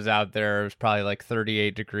 Nobody was out there. It was probably like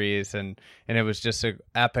 38 degrees, and it was just an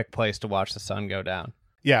epic place to watch the sun go down.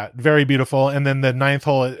 Yeah, very beautiful. And then the ninth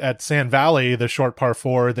hole at Sand Valley, the short par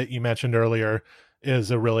 4 that you mentioned earlier,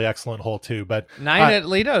 is a really excellent hole too. But 9 at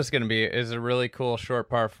Lido is a really cool short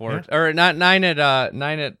par 4, or not 9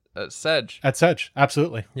 at Sedge. At Sedge,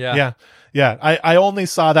 absolutely. Yeah. I only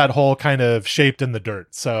saw that hole kind of shaped in the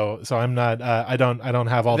dirt, so I'm not. I don't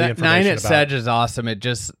have all the information. 9 at about Sedge is awesome.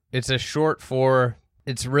 It's a short 4.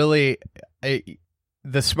 It's really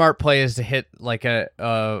the smart play is to hit like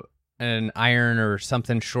an iron or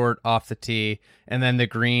something short off the tee, and then the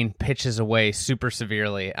green pitches away super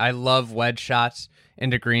severely. I love wedge shots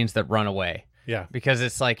into greens that run away. Yeah, because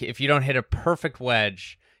it's like if you don't hit a perfect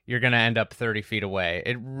wedge, you're going to end up 30 feet away.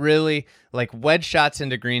 It really, like, wedge shots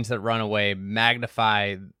into greens that run away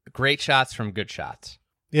magnify great shots from good shots.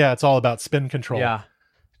 Yeah, it's all about spin control. Yeah.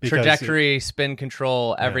 Trajectory, spin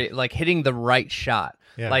control, like hitting the right shot.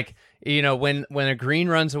 Yeah. Like, when a green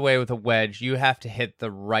runs away with a wedge, you have to hit the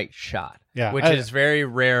right shot, which is very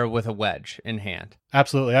rare with a wedge in hand.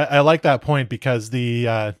 Absolutely. I like that point because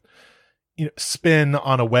the spin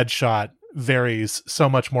on a wedge shot varies so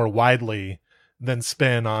much more widely than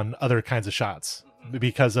spin on other kinds of shots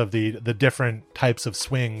because of the different types of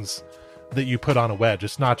swings that you put on a wedge.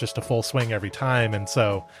 It's not just a full swing every time, and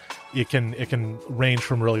so it can range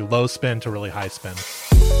from really low spin to really high spin.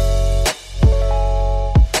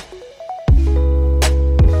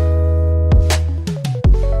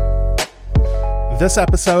 This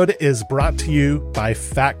episode is brought to you by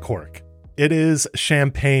Fat Cork. It is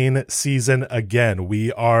champagne season again.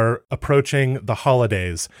 We are approaching the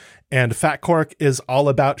holidays, and Fat Cork is all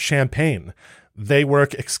about champagne. They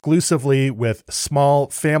work exclusively with small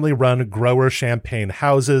family-run grower champagne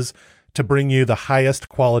houses to bring you the highest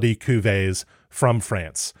quality cuvées from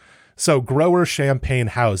France. So grower champagne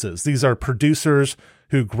houses, these are producers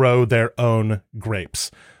who grow their own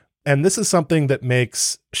grapes. And this is something that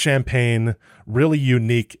makes champagne really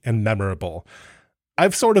unique and memorable.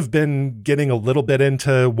 I've sort of been getting a little bit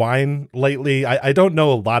into wine lately. I don't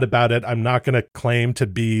know a lot about it. I'm not going to claim to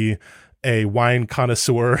be a wine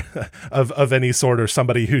connoisseur of any sort or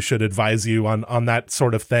somebody who should advise you on that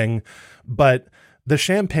sort of thing. But the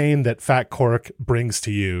champagne that Fat Cork brings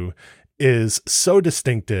to you is so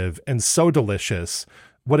distinctive and so delicious.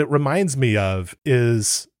 What it reminds me of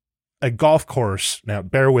is a golf course. Now,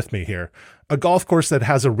 bear with me here. A golf course that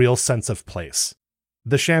has a real sense of place.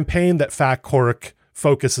 The champagne that Fat Cork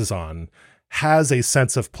focuses on has a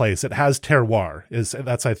sense of place. It has terroir.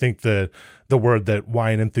 That's I think the word that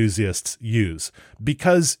wine enthusiasts use,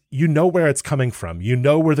 because you know where it's coming from. You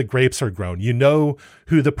know where the grapes are grown. You know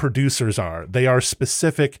who the producers are. They are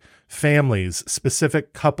specific families,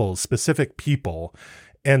 specific couples, specific people.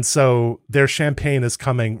 And so their champagne is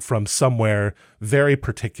coming from somewhere very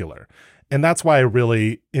particular. And that's why I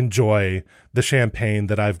really enjoy the champagne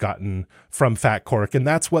that I've gotten from Fat Cork. And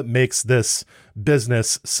that's what makes this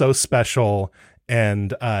business so special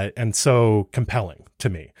and so compelling to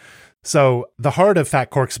me. So the heart of Fat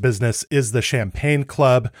Cork's business is the Champagne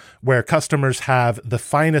Club, where customers have the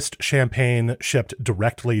finest champagne shipped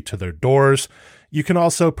directly to their doors. You can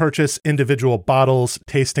also purchase individual bottles,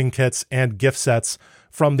 tasting kits, and gift sets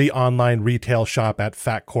from the online retail shop at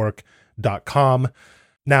fatcork.com.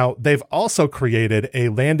 Now, they've also created a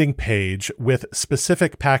landing page with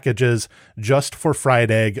specific packages just for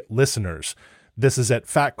Fried Egg listeners. This is at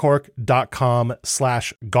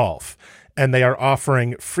fatcork.com/golf, and they are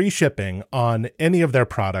offering free shipping on any of their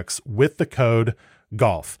products with the code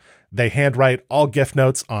GOLF. They handwrite all gift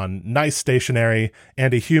notes on nice stationery,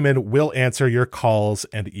 and a human will answer your calls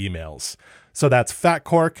and emails. So that's Fat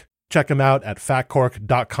Cork. Check them out at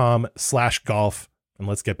fatcork.com/golf. And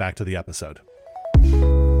let's get back to the episode.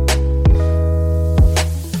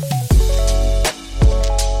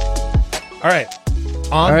 All right.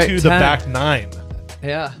 On to the back nine.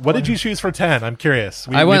 Yeah. What did you choose for 10? I'm curious.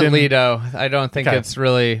 I went Lido. I don't think it's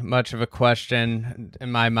really much of a question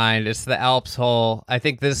in my mind. It's the Alps hole. I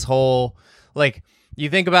think this hole, like, you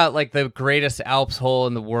think about like the greatest Alps hole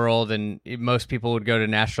in the world, and most people would go to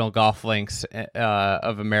National Golf Links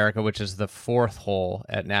of America, which is the 4th hole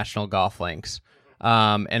at National Golf Links.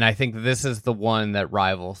 And I think this is the one that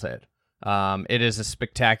rivals it. It is a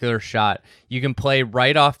spectacular shot. You can play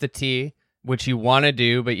right off the tee, which you want to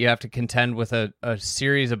do, but you have to contend with a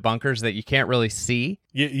series of bunkers that you can't really see.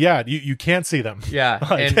 You can't see them. Yeah,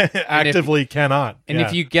 actively cannot. And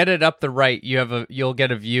if you get it up the right, you'll get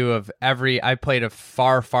a view of every. I played a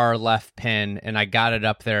far left pin, and I got it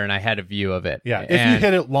up there, and I had a view of it. Yeah, if you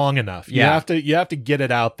hit it long enough, you have to get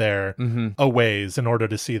it out there a ways in order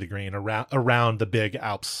to see the green around the big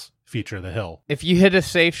Alps feature of the hill. If you hit a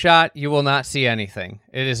safe shot, you will not see anything.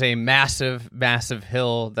 It is a massive, massive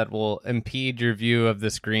hill that will impede your view of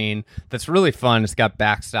this green. That's really fun. It's got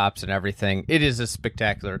backstops and everything. It is a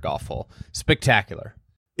spectacular golf hole. Spectacular.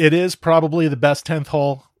 It is probably the best 10th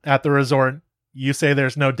hole at the resort. You say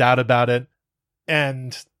there's no doubt about it.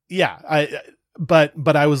 And yeah,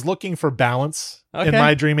 but I was looking for balance in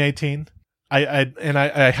my Dream 18.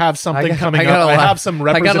 I have something coming up. I have some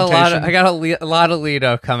representation. I got a lot of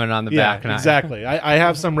Lido coming on the back. Yeah, exactly. I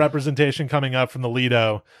have some representation coming up from the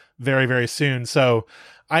Lido very, very soon. So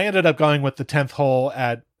I ended up going with the 10th hole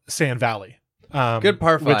at Sand Valley. Good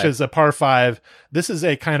par 5. Which is a par 5. This is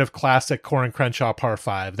a kind of classic Coore and Crenshaw par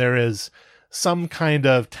 5. There is some kind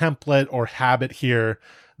of template or habit here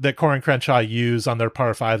that Coore and Crenshaw use on their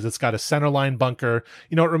par 5s. It's got a centerline bunker.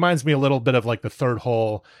 You know, it reminds me a little bit of like the 3rd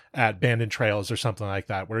hole at Bandon Trails or something like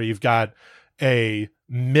that, where you've got a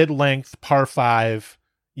mid-length par 5,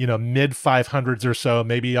 you know, mid 500s or so,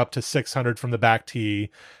 maybe up to 600 from the back tee.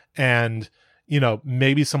 And, you know,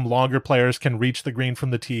 maybe some longer players can reach the green from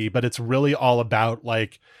the tee, but it's really all about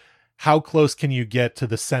like, how close can you get to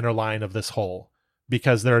the center line of this hole?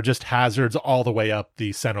 Because there are just hazards all the way up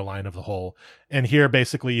the center line of the hole. And here,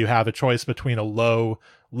 basically, you have a choice between a low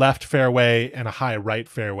left fairway and a high right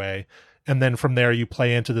fairway. And then from there, you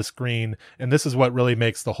play into this green. And this is what really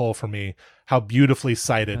makes the hole for me, how beautifully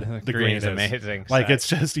sighted the green is. Amazing. Like, it's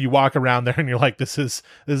just, you walk around there and you're like, this is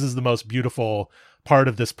the most beautiful part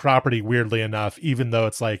of this property, weirdly enough, even though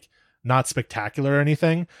it's like not spectacular or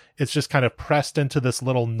anything. It's just kind of pressed into this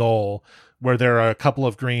little knoll where there are a couple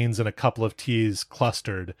of greens and a couple of tees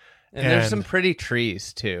clustered. And there's some pretty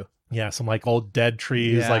trees too. Yeah, some like old dead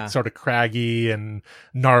trees, like sort of craggy and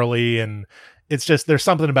gnarly. And it's just, there's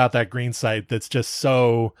something about that green site that's just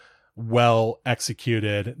so well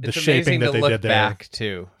executed. The shaping that they did there. Back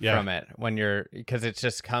too from it when you're, because it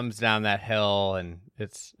just comes down that hill and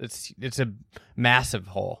it's a massive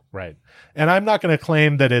hole. Right. And I'm not going to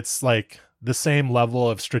claim that it's like the same level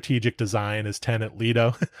of strategic design as 10 at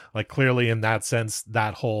Lido. Like, clearly in that sense,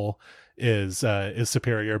 that hole is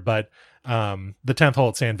superior. But the 10th hole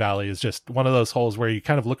at Sand Valley is just one of those holes where you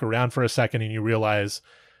kind of look around for a second and you realize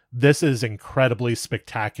this is incredibly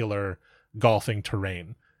spectacular golfing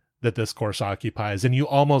terrain that this course occupies. And you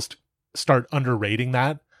almost start underrating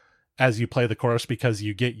that as you play the course because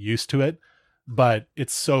you get used to it. But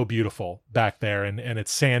it's so beautiful back there, and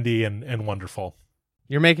it's sandy and wonderful.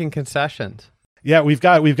 You're making concessions. Yeah, we've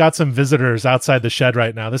got some visitors outside the shed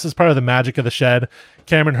right now. This is part of the magic of the shed.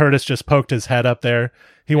 Cameron Hurtis just poked his head up there.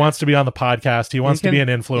 He wants to be on the podcast. He wants to be an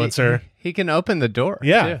influencer. He can open the door.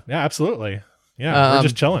 Yeah, too. Yeah, absolutely. Yeah, we're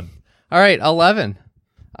just chilling. All right, 11.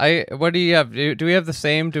 What do you have? Do we have the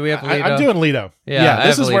same? Do we have Lido? I'm doing Lido. Yeah,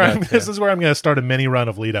 this is where I'm going to start a mini run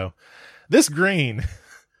of Lido. This green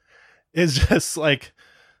is just like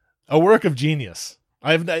a work of genius.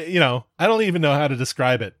 I don't even know how to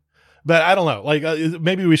describe it, but I don't know. Like,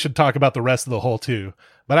 maybe we should talk about the rest of the hole too,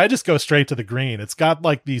 but I just go straight to the green. It's got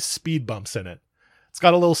like these speed bumps in it. It's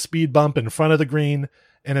got a little speed bump in front of the green,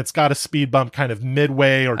 and it's got a speed bump kind of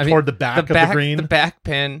midway or toward the back of the green. The back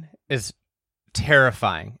pin is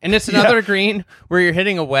terrifying. And it's another green where you're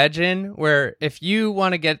hitting a wedge in, where if you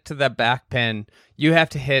want to get to the back pin, you have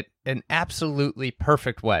to hit an absolutely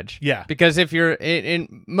perfect wedge. Yeah. Because if you're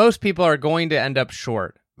in, most people are going to end up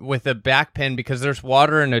short with a back pin because there's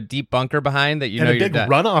water and a deep bunker behind that you're a big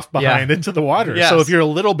runoff behind into the water. Yes. So if you're a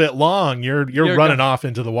little bit long, you're running off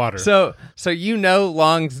into the water. So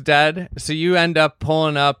long's dead. So you end up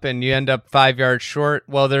pulling up and you end up 5 yards short.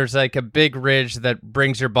 Well, there's like a big ridge that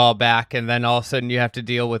brings your ball back, and then all of a sudden you have to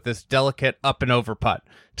deal with this delicate up and over putt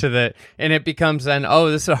and it becomes then,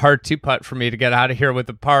 this is a hard 2-putt for me to get out of here with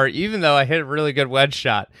the par, even though I hit a really good wedge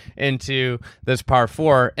shot into this par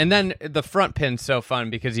 4. And then the front pin's so fun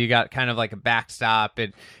because you got kind of like a backstop.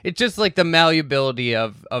 It's just like the malleability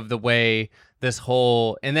of the way this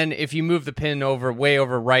hole. And then if you move the pin way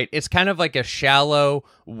over right, it's kind of like a shallow,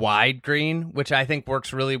 wide green, which I think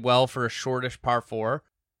works really well for a shortish par 4.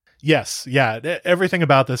 Yes. Yeah. Everything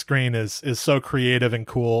about this green is so creative and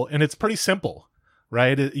cool, and it's pretty simple.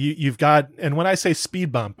 Right? You've got, and when I say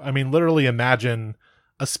speed bump, I mean literally imagine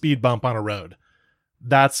a speed bump on a road.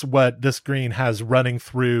 That's what this green has running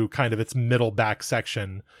through kind of its middle back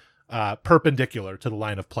section, perpendicular to the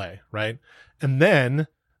line of play, right? And then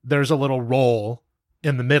there's a little roll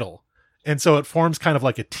in the middle. And so it forms kind of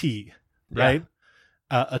like a T, right?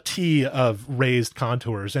 Yeah. A T of raised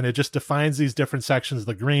contours. And it just defines these different sections of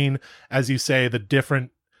the green. As you say, the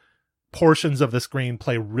different portions of this green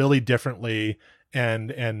play really differently,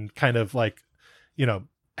 and kind of like,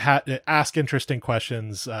 ask interesting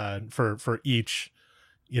questions for each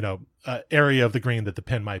area of the green that the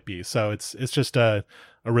pin might be. So it's just a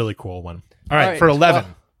really cool one. All right, right, for 11.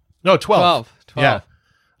 12. No, 12. 12. Yeah.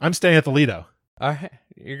 I'm staying at the Lido. All right.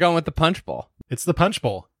 You're going with the punch bowl. It's the punch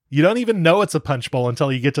bowl. You don't even know it's a punch bowl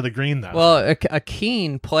until you get to the green, though. Well, a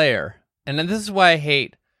keen player, and then this is why I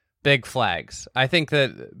hate big flags. I think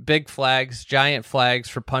that big flags, giant flags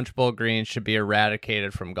for punch bowl greens should be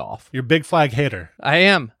eradicated from golf. You're a big flag hater. I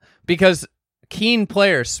am, because keen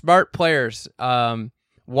players, smart players,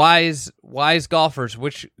 wise golfers,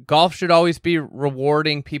 which golf should always be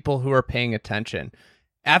rewarding people who are paying attention.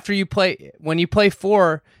 When you play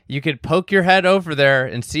 4, you could poke your head over there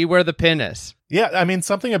and see where the pin is. Yeah, I mean,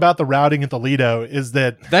 something about the routing at the Lido is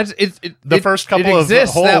that the first couple of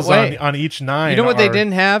holes on each 9. You know what they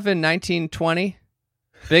didn't have in 1920?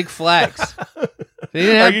 Big flags. They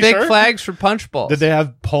didn't have big flags for punch bowls. Did they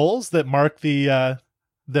have poles that mark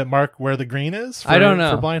where the green is? I don't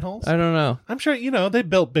know. For blind holes? I don't know. I'm sure, they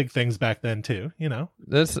built big things back then too,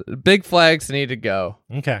 This big flags need to go.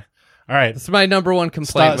 Okay. All right. This is my number one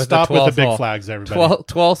complaint with the 12th with the big hole. flags, everybody.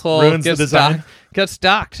 12th hole ruins the design. Gets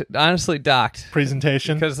docked. Honestly, docked.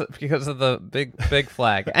 Presentation. Because of the big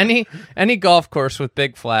flag. Any golf course with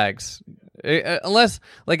big flags, unless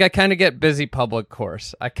I kind of get busy public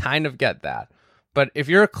course. I kind of get that. But if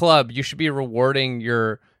you're a club, you should be rewarding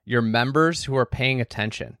your members who are paying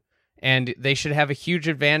attention, and they should have a huge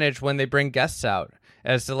advantage when they bring guests out.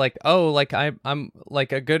 As to I'm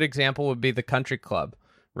like, a good example would be the country club.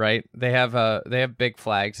 Right, they have big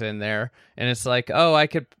flags in there, and it's like, oh, I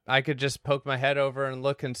could just poke my head over and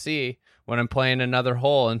look and see when I'm playing another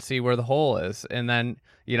hole and see where the hole is, and then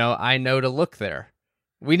I know to look there.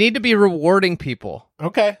 We need to be rewarding people.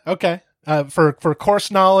 Okay. For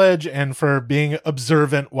course knowledge and for being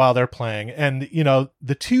observant while they're playing. And,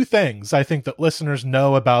 the two things I think that listeners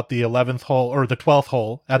know about the 11th hole or the 12th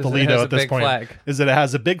hole at the Lido at this point is that it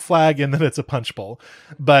has a big flag and that it's a punch bowl.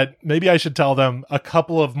 But maybe I should tell them a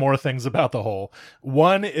couple of more things about the hole.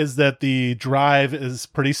 One is that the drive is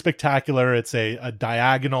pretty spectacular. It's a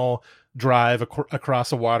diagonal drive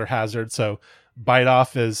across a water hazard. So bite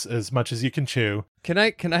off as much as you can chew. Can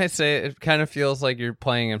I say it kind of feels like you're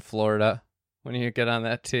playing in Florida when you get on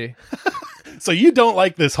that tee? So you don't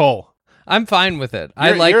like this hole? I'm fine with it.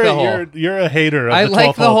 I like the hole. You're a hater of I the 12th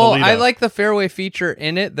like the hole. I like the fairway feature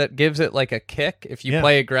in it that gives it like a kick. If you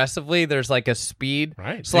play aggressively, there's like a speed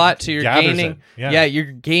slot, so you're gaining.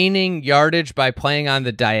 You're gaining yardage by playing on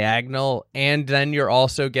the diagonal, and then you're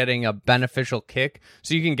also getting a beneficial kick,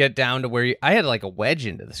 so you can get down to where I had like a wedge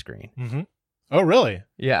into the screen. Mm-hmm. Oh, really?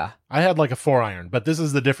 Yeah. I had like a 4-iron, but this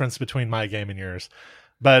is the difference between my game and yours.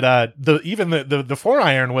 But the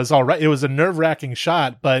 4-iron was all right. It was a nerve-wracking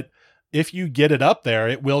shot, but if you get it up there,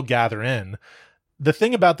 it will gather in. The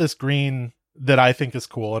thing about this green that I think is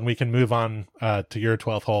cool, and we can move on to your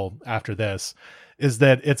 12th hole after this, is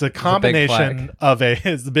that it's a combination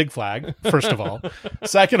it's the big flag, first of all.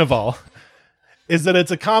 Second of all, is that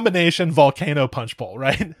it's a combination volcano punch bowl,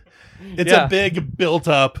 right? It's a big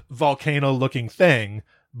built-up volcano-looking thing,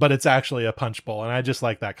 but it's actually a punch bowl, and I just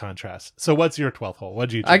like that contrast. So what's your 12th hole?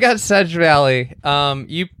 What'd you choose? I got Sedge Valley.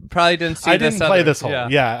 You probably didn't see this. I didn't play this hole.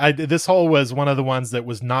 Yeah, this hole was one of the ones that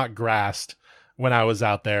was not grassed when I was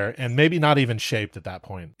out there, and maybe not even shaped at that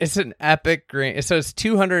point. It's an epic green. So it's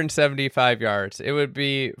 275 yards. It would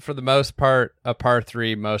be, for the most part, a par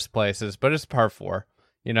 3 most places, but it's par 4.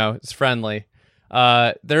 It's friendly.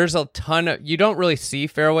 There's a ton of, you don't really see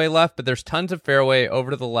fairway left, but there's tons of fairway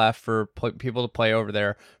over to the left for people to play over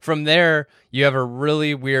there. From there, you have a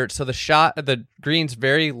really weird, so the green's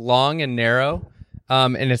very long and narrow,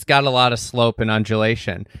 and it's got a lot of slope and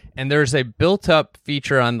undulation. And there's a built-up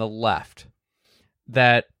feature on the left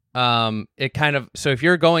that it kind of, so if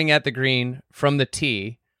you're going at the green from the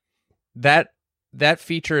tee, that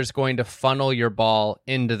feature is going to funnel your ball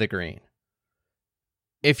into the green.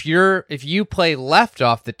 If you play left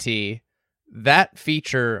off the tee, that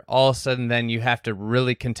feature all of a sudden then you have to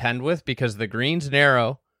really contend with, because the green's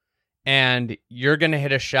narrow and you're going to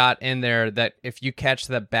hit a shot in there that if you catch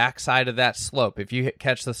the backside of that slope, if you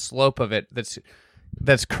catch the slope of it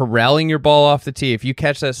that's corralling your ball off the tee, if you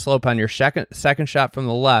catch that slope on your second shot from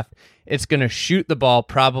the left, it's going to shoot the ball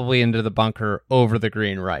probably into the bunker over the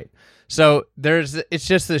green right. So it's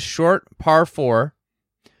just this short par 4.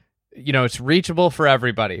 It's reachable for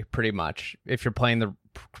everybody pretty much if you're playing the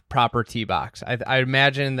proper tee box. I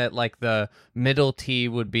imagine that like the middle tee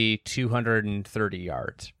would be 230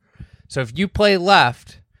 yards. So if you play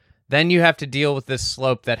left, then you have to deal with this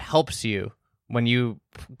slope that helps you when you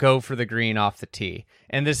go for the green off the tee.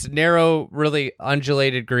 And this narrow, really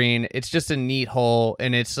undulated green, it's just a neat hole,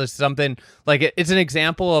 and it's just something like it's an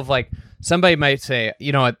example of like somebody might say,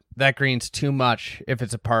 you know what, that green's too much if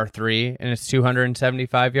it's a par 3 and it's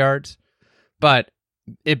 275 yards, but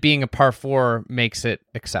it being a par 4 makes it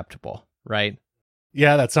acceptable, right?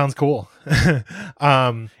 Yeah, that sounds cool.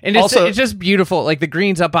 And it's just beautiful. Like the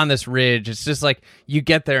green's up on this ridge. It's just like you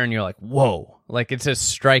get there and you're like, whoa. Like it's a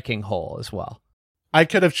striking hole as well. I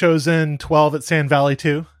could have chosen 12 at Sand Valley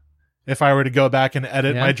too. If I were to go back and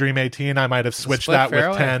edit my Dream 18, I might have switched that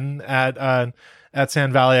fairway with 10 at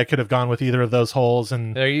Sand Valley. I could have gone with either of those holes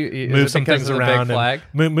and move some things around.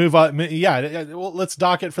 And move on. Yeah, well, let's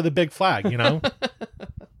dock it for the big flag, you know?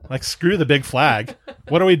 Like, screw the big flag.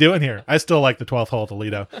 What are we doing here? I still like the 12th hole at the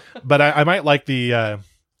Lido, but I might like the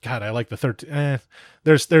I like the 13th.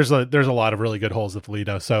 There's a lot of really good holes at the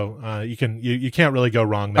Lido, so you can't really go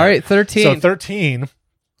wrong there. All right, 13. So 13,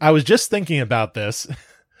 I was just thinking about this.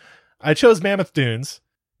 I chose Mammoth Dunes.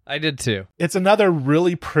 I did too. It's another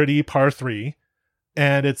really pretty par 3,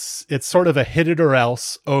 and it's sort of a hit it or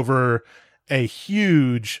else over a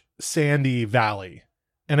huge sandy valley,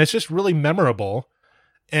 and it's just really memorable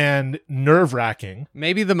and nerve-wracking.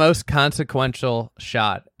 Maybe the most consequential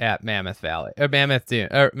shot at Mammoth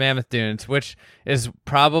Dunes, which is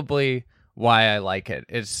probably why I like it.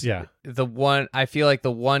 It's the one, I feel like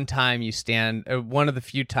the one time you stand, one of the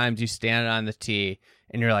few times you stand on the tee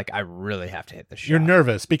and you're like, I really have to hit the shot. You're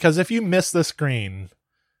nervous because if you miss the screen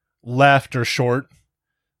left or short,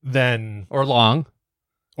 then or long,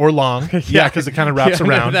 yeah, because it kind of wraps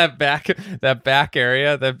around that back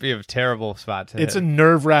area. That'd be a terrible spot to hit. It's a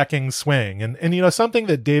nerve-wracking swing, and you know, something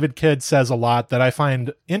that David Kidd says a lot that I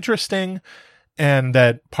find interesting, and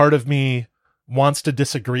that part of me wants to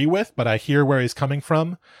disagree with, but I hear where he's coming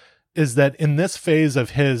from, is that in this phase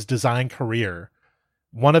of his design career,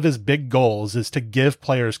 one of his big goals is to give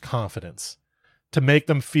players confidence, to make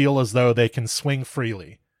them feel as though they can swing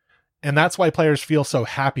freely, and that's why players feel so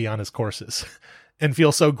happy on his courses. And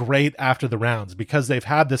feel so great after the rounds, because they've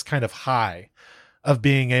had this kind of high of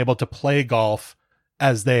being able to play golf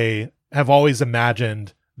as they have always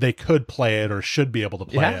imagined they could play it or should be able to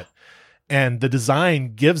play it. And the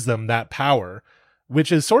design gives them that power,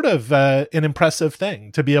 which is sort of an impressive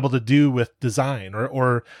thing to be able to do with design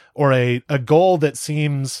or a goal that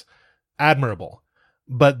seems admirable.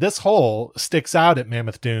 But this hole sticks out at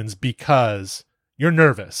Mammoth Dunes because you're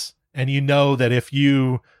nervous and you know that if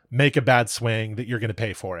you make a bad swing that you're going to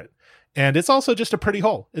pay for it. And it's also just a pretty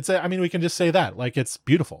hole. We can just say that, like, it's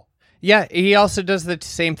beautiful. Yeah. He also does the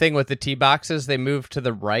same thing with the tee boxes. They move to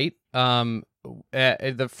the right,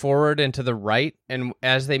 the forward and to the right. And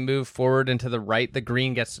as they move forward and to the right, the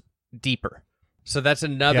green gets deeper. So that's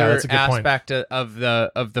another aspect of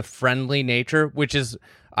the friendly nature, which is,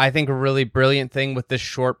 I think, a really brilliant thing with this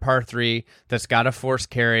short par 3 that's got a force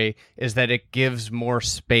carry, is that it gives more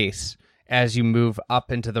space as you move up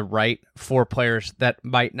into the right for players that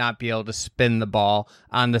might not be able to spin the ball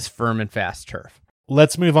on this firm and fast turf.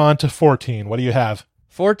 Let's move on to 14. What do you have?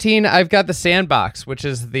 14, I've got the Sandbox, which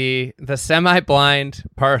is the semi-blind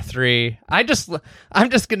par 3. I'm just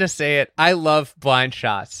going to say it. I love blind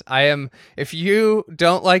shots. If you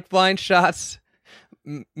don't like blind shots,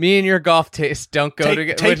 me and your golf taste don't go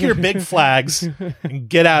together. Take your big flags and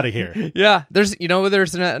get out of here. Yeah, there's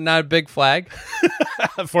not a big flag.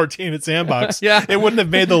 14 at Sandbox. Yeah, it wouldn't have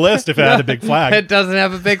made the list if it had a big flag. It doesn't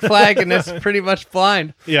have a big flag, and it's pretty much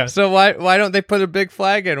blind. Yeah. So why don't they put a big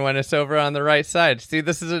flag in when it's over on the right side? See,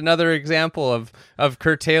 this is another example of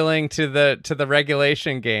curtailing to the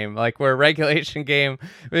regulation game. Like, where regulation game,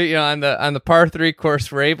 on the par 3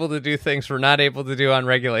 course, we're able to do things we're not able to do on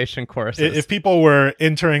regulation courses. If people were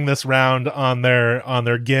entering this round on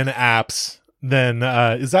their GIN apps, then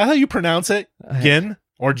is that how you pronounce it? GIN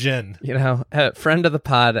or gin? A friend of the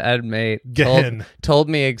pod, Ed Mate, told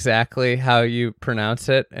me exactly how you pronounce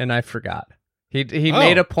it, and I forgot. He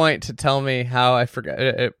made a point to tell me how I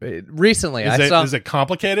forgot recently. Is it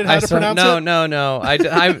complicated how to pronounce it? No. Now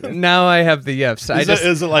I have the yips.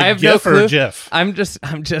 Is it like GIF or GIF? I'm just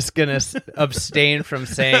gonna abstain from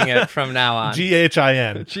saying it from now on.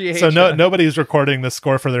 GHIN. So nobody's recording the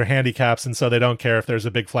score for their handicaps, and so they don't care if there's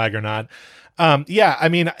a big flag or not. And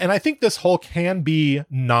I think this hole can be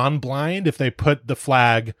non-blind if they put the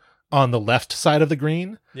flag on the left side of the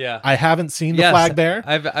green. Yeah, I haven't seen the flag there.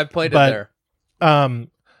 I've played it there.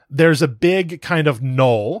 There's a big kind of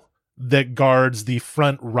knoll that guards the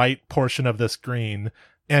front right portion of this green,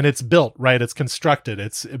 and it's built, right? It's constructed.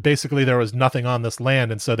 It's basically, there was nothing on this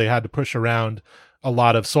land, and so they had to push around a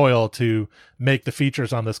lot of soil to make the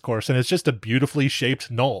features on this course. And it's just a beautifully shaped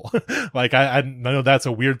knoll. Like, I know that's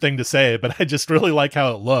a weird thing to say, but I just really like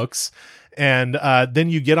how it looks. And then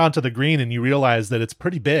you get onto the green and you realize that it's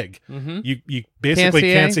pretty big. You basically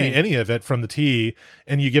can't see any of it from the tee,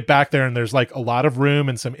 and you get back there and there's like a lot of room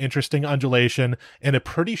and some interesting undulation and a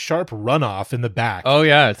pretty sharp runoff in the back. Oh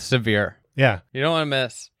yeah, it's severe. Yeah, you don't want to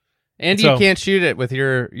miss. And you can't shoot it with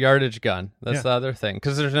your yardage gun. That's the other thing,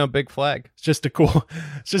 because there's no big flag. It's just a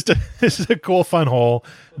cool, fun hole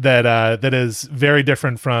that is very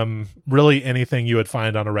different from really anything you would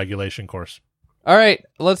find on a regulation course. All right,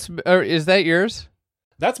 is that yours?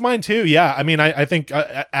 That's mine too. Yeah, I mean, I think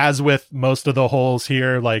as with most of the holes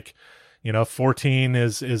here, like, 14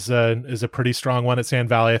 is a pretty strong one at Sand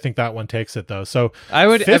Valley. I think that one takes it though. So I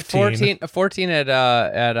would 15,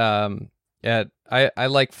 14 I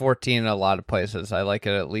like 14 in a lot of places. I like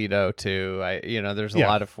it at Lido too. There's a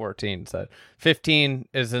lot of 14s. 15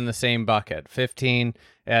 is in the same bucket. 15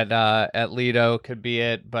 at Lido could be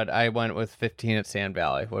it, but I went with 15 at Sand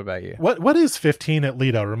Valley. What about you? What is 15 at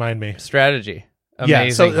Lido? Remind me. Strategy. Amazing.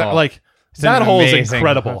 Yeah, so hole. That hole is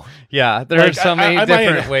incredible. Yeah, there are so many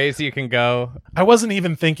different ways you can go. I wasn't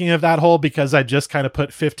even thinking of that hole because I just kind of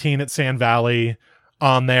put 15 at Sand Valley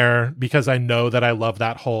on there because I know that I love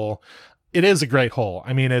that hole. It is a great hole.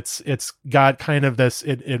 I mean, it's got kind of this,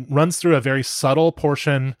 it runs through a very subtle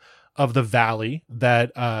portion of the valley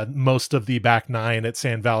that most of the back nine at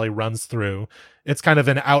Sand Valley runs through. It's kind of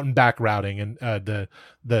an out and back routing, and the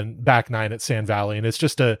back nine at Sand Valley. And it's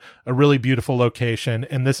just a really beautiful location.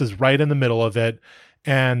 And this is right in the middle of it.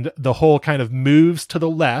 And the hole kind of moves to the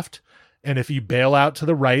left. And if you bail out to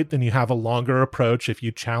the right, then you have a longer approach. If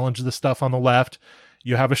you challenge the stuff on the left,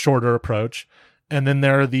 you have a shorter approach. And then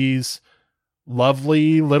there are these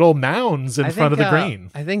lovely little mounds in front of the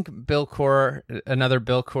green. I think Bill Coore, another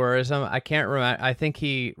Bill Cooreism, I can't remember. I think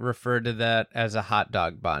he referred to that as a hot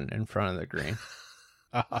dog bun in front of the green.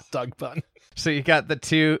 A hot dog bun. So you got the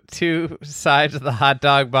two sides of the hot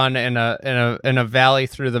dog bun and a valley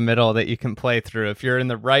through the middle that you can play through. If you're in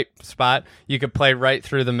the right spot, you could play right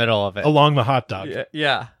through the middle of it. Along the hot dog.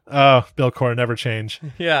 Yeah. Oh, Bill Coore, never change.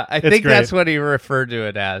 Yeah, I think great. That's what he referred to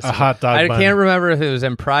it as. A hot dog bun. I can't remember if it was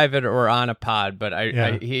in private or on a pod, but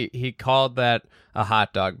he called that a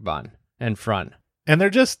hot dog bun in front. And they're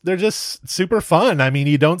just super fun. I mean,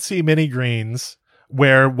 you don't see many greens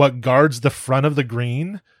where what guards the front of the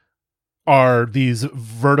green are these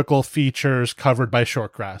vertical features covered by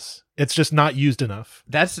short grass. It's just not used enough.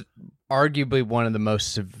 That's arguably one of the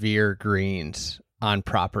most severe greens on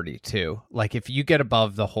property too. Like if you get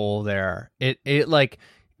above the hole there,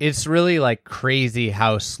 it's really like crazy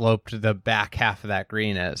how sloped the back half of that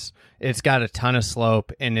green is. It's got a ton of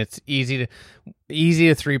slope and it's easy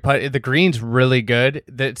to three putt. The green's really good.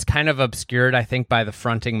 It's kind of obscured, I think, by the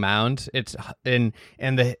fronting mound. It's in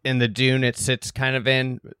the dune it sits kind of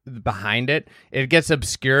in behind it. It gets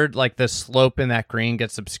obscured, like the slope in that green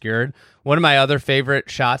gets obscured. One of my other favorite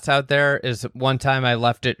shots out there is one time I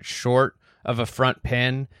left it short of a front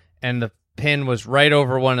pin, and the pin was right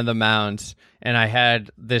over one of the mounds, and I had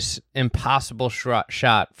this impossible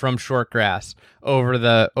shot from short grass over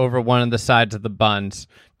one of the sides of the buns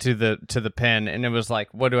to the pin, and it was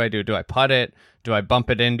like, what do I do? Do I putt it? Do I bump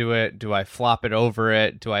it into it? Do I flop it over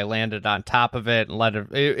it? Do I land it on top of it and let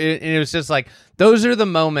it? It was just like, those are the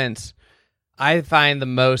moments I find the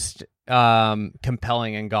most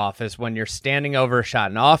compelling in golf, is when you're standing over a shot,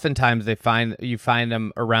 and oftentimes you find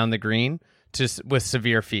them around the green with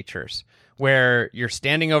severe features, where you're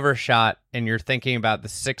standing over a shot and you're thinking about the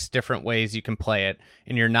 6 different ways you can play it,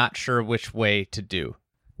 and you're not sure which way to do.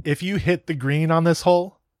 If you hit the green on this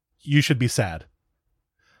hole, you should be sad,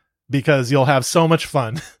 because you'll have so much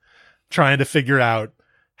fun trying to figure out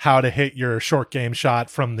how to hit your short game shot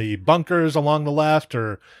from the bunkers along the left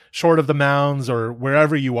or short of the mounds or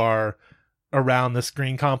wherever you are around this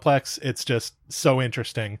green complex. It's just so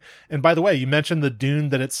interesting. And by the way, you mentioned the dune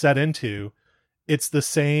that it's set into. It's the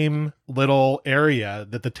same little area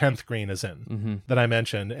that the 10th green is in that I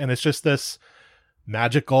mentioned. And it's just this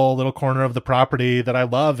magical little corner of the property that I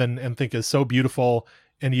love and think is so beautiful.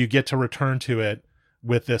 And you get to return to it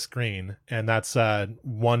with this green. And that's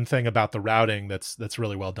one thing about the routing that's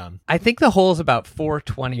really well done. I think the hole is about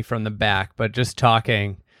 420 from the back, but just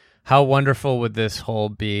talking, how wonderful would this hole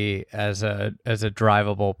be as a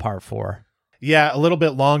drivable par 4? Yeah, a little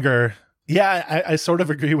bit longer. Yeah, I sort of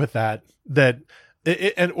agree with that.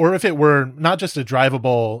 Or if it were not just a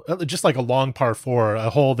drivable, just like a long par 4,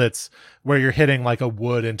 a hole that's where you're hitting like a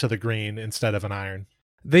wood into the green instead of an iron.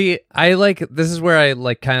 This is where I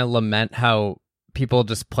like kind of lament how people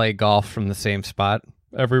just play golf from the same spot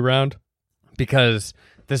every round, because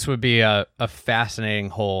this would be a fascinating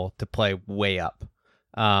hole to play way up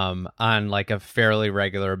on like a fairly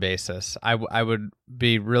regular basis. I would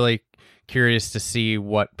be really curious to see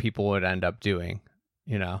what people would end up doing,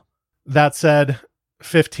 you know. That said,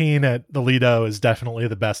 15 at the Lido is definitely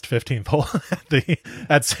the best 15th hole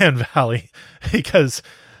at Sand Valley, because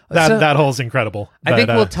that hole's incredible. I think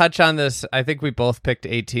we'll touch on this. I think we both picked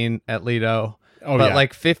 18 at Lido. But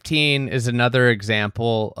like 15 is another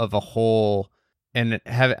example of a hole, and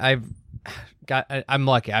I'm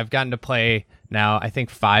lucky. I've gotten to play now, I think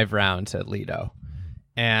 5 rounds at Lido,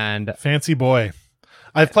 and fancy boy.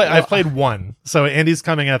 I've played one, so Andy's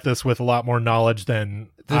coming at this with a lot more knowledge than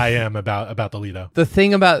I am about the Lido. The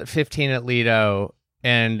thing about 15 at Lido,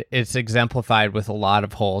 and it's exemplified with a lot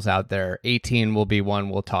of holes out there. 18 will be one,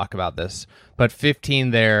 we'll talk about this, but 15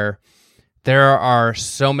 there are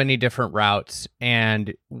so many different routes,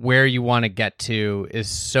 and where you want to get to is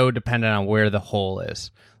so dependent on where the hole is.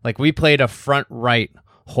 Like, we played a front right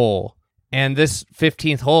hole, and this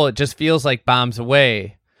 15th hole, it just feels like bombs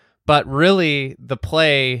away. But really, the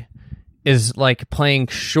play is like playing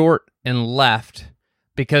short and left,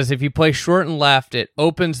 because if you play short and left, it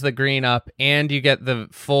opens the green up, and you get the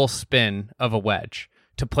full spin of a wedge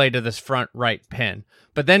to play to this front right pin.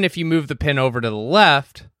 But then if you move the pin over to the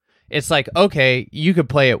left, it's like, okay, you could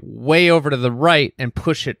play it way over to the right and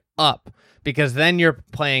push it up, because then you're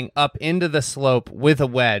playing up into the slope with a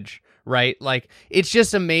wedge, right? Like, it's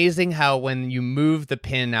just amazing how when you move the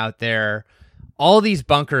pin out there, all these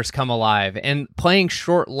bunkers come alive. And playing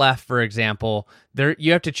short left, for example, there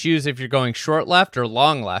you have to choose if you're going short left or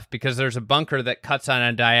long left, because there's a bunker that cuts on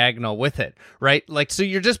a diagonal with it, right? Like, so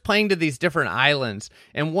you're just playing to these different islands.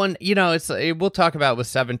 And one, you know, we'll talk about with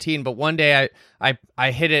 17, but one day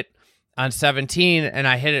I hit it on 17, and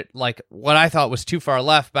I hit it like what I thought was too far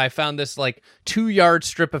left, but I found this like 2-yard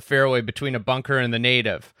strip of fairway between a bunker and the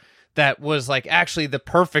native that was like actually the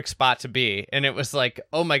perfect spot to be. And it was like,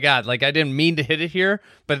 oh my God, like I didn't mean to hit it here,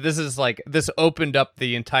 but this opened up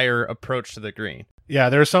the entire approach to the green. Yeah,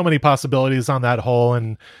 there are so many possibilities on that hole,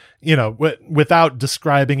 and you know, without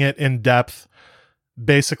describing it in depth,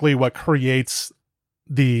 basically what creates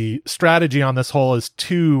the strategy on this hole is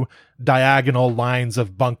 2 diagonal lines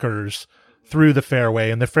of bunkers through the fairway,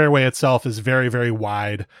 and the fairway itself is very, very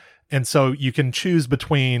wide, and so you can choose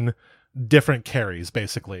between different carries,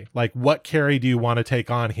 basically. Like, what carry do you want to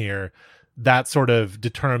take on here? That sort of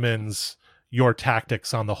determines your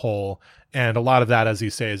tactics on the hole, and a lot of that, as you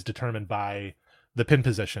say, is determined by the pin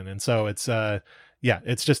position. And so it's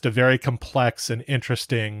it's just a very complex and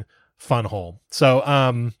interesting, fun hole.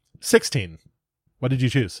 So 16, what did you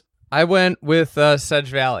choose? I went with Sedge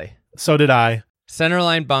Valley. So did I.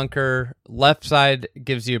 Centerline bunker, left side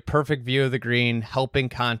gives you a perfect view of the green, helping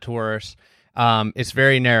contours. It's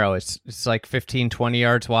very narrow. It's like 15, 20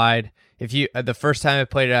 yards wide. If you the first time I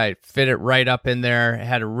played it, I fit it right up in there.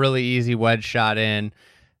 Had a really easy wedge shot in.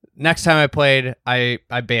 Next time I played, I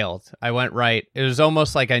bailed. I went right. It was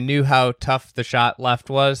almost like I knew how tough the shot left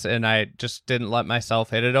was, and I just didn't let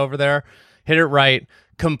myself hit it over there. Hit it right,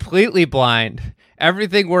 completely blind.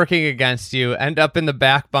 Everything working against you. End up in the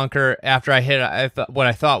back bunker after I hit what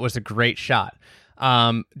I thought was a great shot.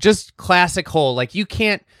 Just classic hole. Like, you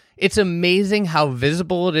can't. It's amazing how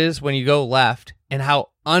visible it is when you go left and how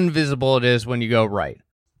invisible it is when you go right.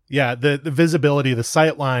 Yeah, the visibility, the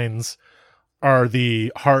sight lines are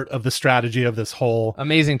the heart of the strategy of this hole.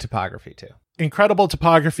 Amazing topography, too. Incredible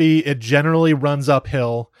topography. It generally runs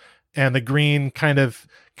uphill, and the green kind of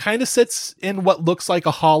sits in what looks like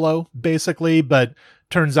a hollow, basically, but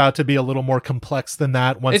turns out to be a little more complex than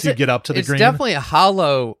that once you get up to the green. It's definitely a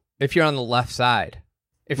hollow if you're on the left side.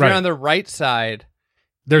 If you're on the right side,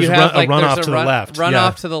 there's a runoff to the left.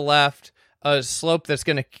 Runoff to the left, a slope that's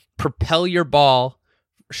going to propel your ball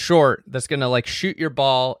short, that's going to like shoot your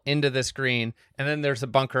ball into this green, and then there's a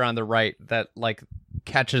bunker on the right that like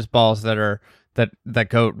catches balls that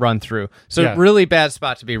go run through. So really bad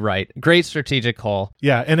spot to be right. Great strategic hole.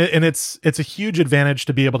 Yeah, and it's a huge advantage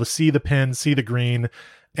to be able to see the pin, see the green,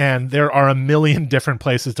 and there are a million different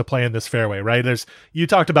places to play in this fairway, right? You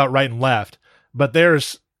talked about right and left, but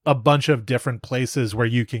there's a bunch of different places where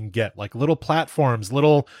you can get like little platforms,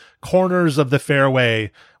 little corners of the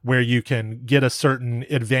fairway where you can get a certain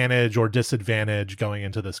advantage or disadvantage going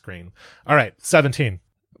into this green. All right, 17.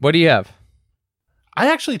 What do you have?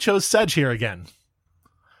 I actually chose Sedge here again.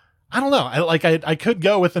 I don't know. I could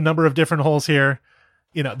go with a number of different holes here.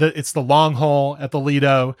 You know, it's the long hole at the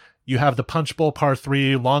Lido. You have the punch bowl par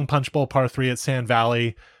 3, long punch bowl par 3 at Sand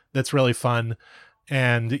Valley. That's really fun.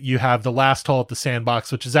 And you have the last hole at the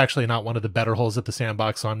Sandbox, which is actually not one of the better holes at the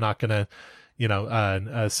Sandbox, so I'm not going to,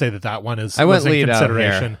 say that one is I went was in Lido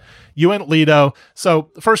consideration. here. You went Lido.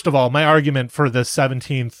 So first of all, my argument for the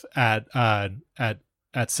 17th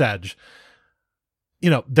at Sedge,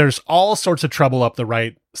 there's all sorts of trouble up the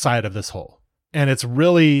right side of this hole. And it's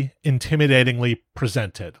really intimidatingly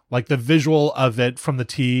presented. Like the visual of it from the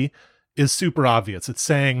tee is super obvious. It's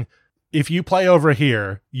saying, if you play over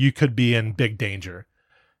here, you could be in big danger.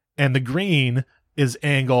 And the green is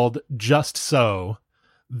angled just so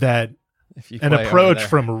that an approach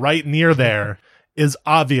from right near there is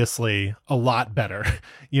obviously a lot better.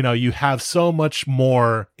 You have so much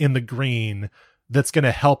more in the green that's going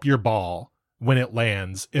to help your ball when it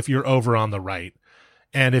lands if you're over on the right.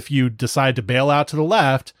 And if you decide to bail out to the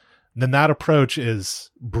left, then that approach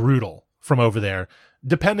is brutal from over there,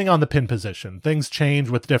 depending on the pin position. Things change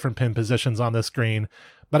with different pin positions on this green,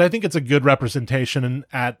 but I think it's a good representation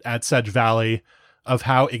at Sedge Valley of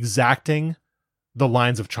how exacting the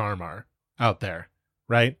lines of charm are out there,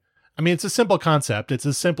 right? I mean, it's a simple concept. It's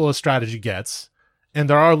as simple as strategy gets, and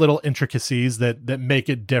there are little intricacies that make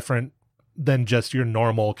it different than just your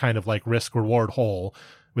normal kind of like risk reward hole,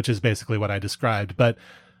 which is basically what I described. But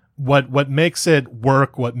what makes it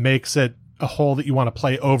work, what makes it a hole that you want to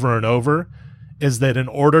play over and over, is that in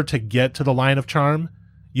order to get to the line of charm,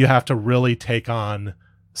 you have to really take on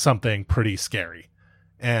something pretty scary.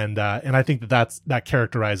 And I think that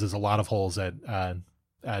characterizes a lot of holes at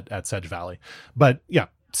Sedge Valley. But yeah,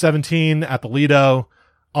 17 at the Lido,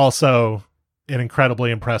 also an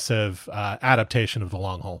incredibly impressive adaptation of the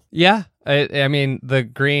long hole. Yeah, I mean, the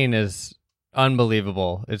green is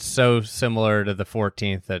unbelievable. It's so similar to the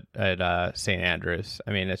 14th at St. Andrews.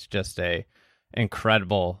 I mean, it's just a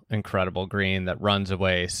incredible green that runs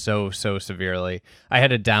away so severely. I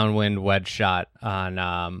had a downwind wedge shot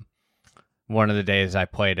on one of the days I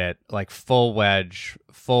played it, like full wedge,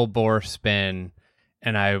 full bore spin,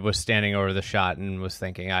 and I was standing over the shot and was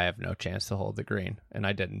thinking, I have no chance to hold the green, and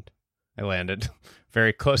I didn't. I landed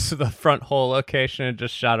very close to the front hole location and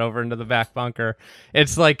just shot over into the back bunker.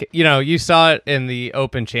 It's like, you saw it in the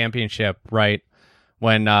Open Championship, right?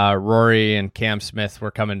 When Rory and Cam Smith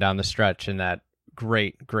were coming down the stretch in that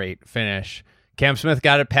great finish. Cam Smith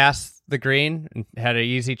got it past the green and had an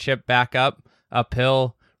easy chip back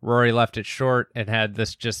uphill. Rory left it short and had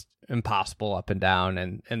this just impossible up and down.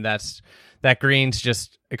 And that green's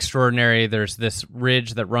just extraordinary. There's this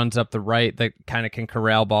ridge that runs up the right that kind of can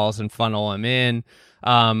corral balls and funnel them in.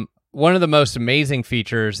 One of the most amazing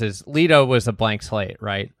features is Lido was a blank slate,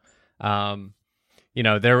 right?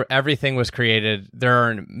 Everything was created. There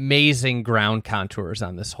are amazing ground contours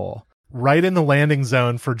on this hole. Right in the landing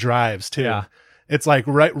zone for drives too. Yeah. It's like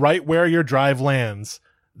right where your drive lands.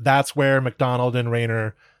 That's where Macdonald and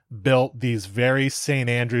Rayner built these very St.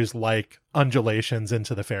 Andrews-like undulations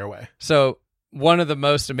into the fairway. So one of the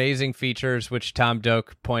most amazing features, which Tom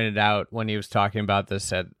Doak pointed out when he was talking about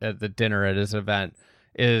this at the dinner at his event,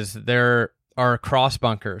 is there are cross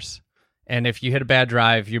bunkers. And if you hit a bad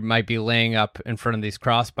drive, you might be laying up in front of these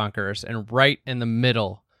cross bunkers. And right in the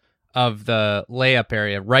middle of the layup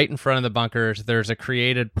area, right in front of the bunkers, there's a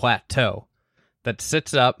created plateau that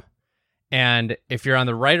sits up. And if you're on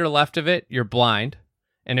the right or left of it, you're blind.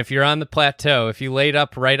 And if you're on the plateau, if you laid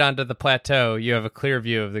up right onto the plateau, you have a clear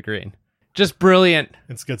view of the green. Just brilliant.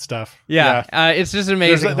 It's good stuff. Yeah. It's just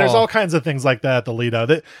amazing. There's all kinds of things like that at the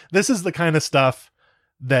Lido. This is the kind of stuff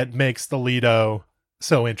that makes the Lido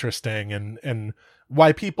so interesting and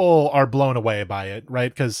why people are blown away by it,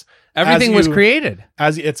 right? Because everything was created.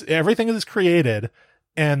 Everything is created,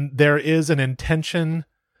 and there is an intention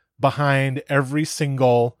behind every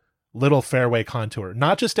single little fairway contour,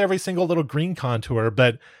 not just every single little green contour,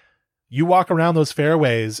 but you walk around those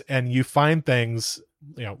fairways and you find things,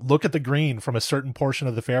 look at the green from a certain portion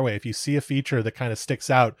of the fairway. If you see a feature that kind of sticks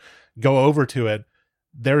out, go over to it.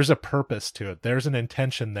 There's a purpose to it. There's an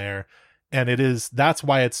intention there. And that's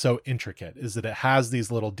why it's so intricate, is that it has these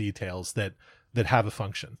little details that have a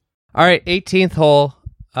function. All right. 18th hole.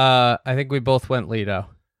 I think we both went Lido.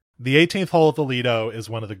 The 18th hole of the Lido is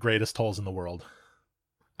one of the greatest holes in the world.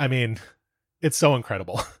 I mean, it's so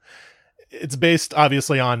incredible. It's based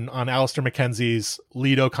obviously on Alistair Mackenzie's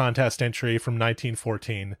Lido contest entry from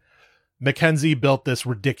 1914. Mackenzie built this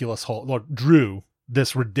ridiculous hole, or drew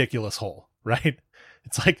this ridiculous hole, right?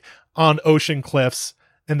 It's like on ocean cliffs,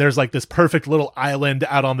 and there's like this perfect little island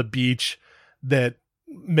out on the beach that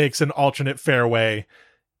makes an alternate fairway.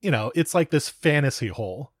 It's like this fantasy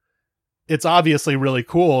hole. It's obviously really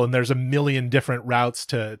cool, and there's a million different routes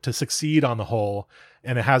to succeed on the hole.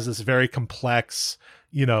 And it has this very complex,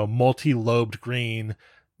 multi-lobed green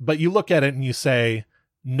but you look at it and you say,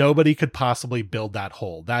 nobody could possibly build that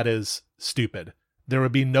hole. That is stupid. There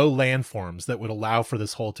would be no landforms that would allow for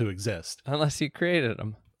this hole to exist. Unless you created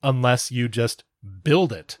them. Unless you just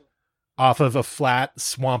build it off of a flat,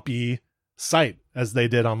 swampy site, as they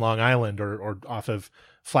did on Long Island, or off of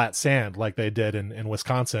flat sand like they did in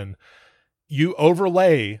Wisconsin. You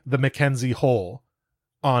overlay the Mackenzie hole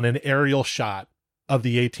on an aerial shot of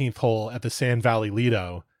the 18th hole at the Sand Valley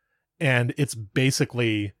Lido, and it's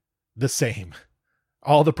basically the same.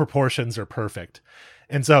 All the proportions are perfect.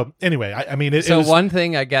 And so anyway, I mean, it was... one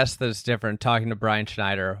thing I guess that's different, talking to Brian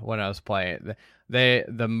Schneider when I was playing,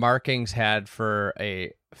 the markings had for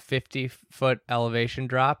a 50-foot elevation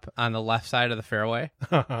drop on the left side of the fairway.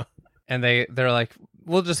 And they're like,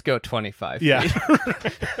 we'll just go 25 feet. Yeah.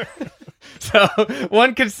 So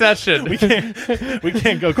one concession. We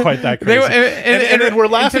can't go quite that crazy. And we're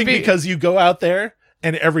laughing because you go out there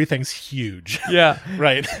and everything's huge. Yeah.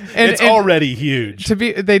 Right. It's already huge.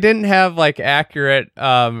 They didn't have like accurate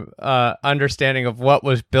understanding of what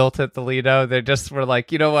was built at the Lido. They just were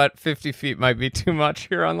like, you know what, 50 feet might be too much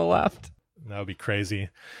here on the left. That would be crazy.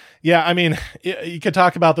 Yeah, I mean, you could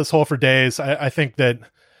talk about this hole for days. I think that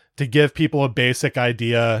to give people a basic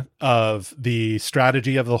idea of the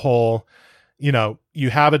strategy of the hole, you know, you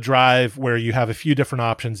have a drive where you have a few different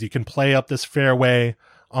options. You can play up this fairway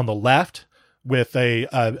on the left with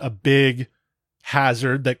a big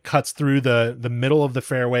hazard that cuts through the middle of the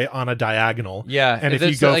fairway on a diagonal. Yeah, and if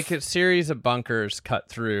there's you go like a series of bunkers cut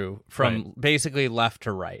through from basically left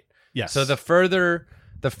to right. Yes. So the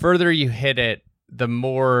further you hit it, the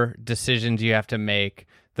more decisions you have to make.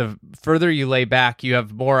 The further you lay back, you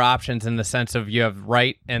have more options in the sense of you have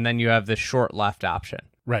right and then you have the short left option.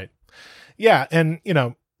 Right. Yeah, and you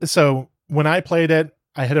know, so when I played it,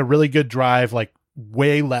 I had a really good drive, like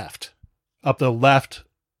way left, up the left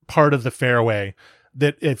part of the fairway,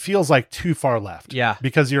 that it feels like too far left. Yeah.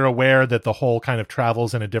 Because you're aware that the hole kind of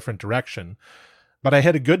travels in a different direction. But I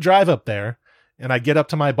had a good drive up there, and I get up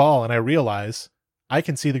to my ball and I realize I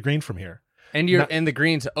can see the green from here. And and the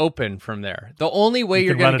green's open from there. The only way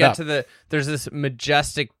you're going to get to there's this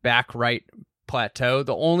majestic back right plateau.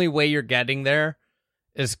 The only way you're getting there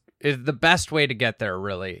is the best way to get there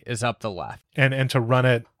really is up the left. And to run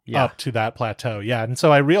it up to that plateau. Yeah. And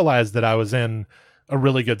so I realized that I was in a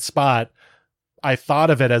really good spot. I thought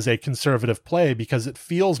of it as a conservative play because it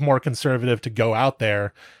feels more conservative to go out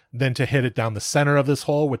there than to hit it down the center of this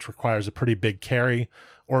hole, which requires a pretty big carry,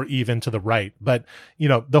 or even to the right. But, you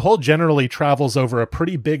know, the hole generally travels over a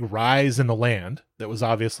pretty big rise in the land that was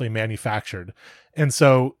obviously manufactured. And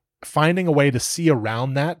so finding a way to see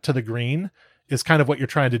around that to the green is kind of what you're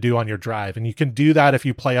trying to do on your drive. And you can do that if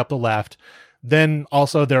you play up the left. Then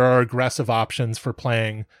also there are aggressive options for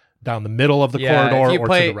playing down the middle of the corridor or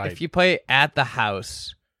to the right. If you play at the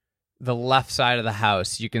house, the left side of the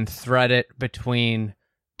house, you can thread it between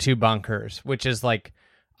two bunkers, which is like,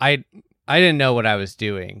 I didn't know what I was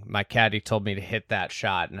doing. My caddy told me to hit that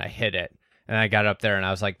shot, and I hit it. And I got up there, and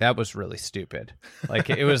I was like, that was really stupid. Like,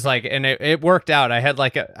 it was like, and it worked out. I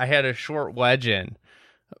had a short wedge in,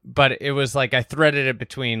 but it was like I threaded it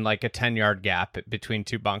between like a 10-yard gap between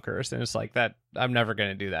two bunkers. And it's like that. I'm never going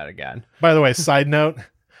to do that again. By the way, side note,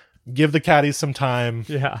 give the caddies some time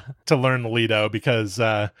to learn the Lido, because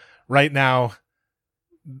right now,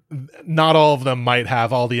 not all of them might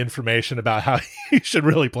have all the information about how you should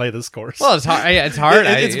really play this course. Well, it's hard. It's hard.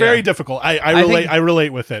 It's very difficult. I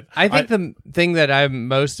relate with it. I think the thing that I'm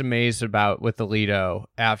most amazed about with the Lido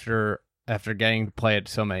after getting to play it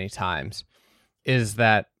so many times is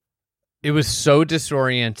that it was so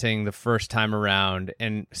disorienting the first time around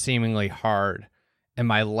and seemingly hard. And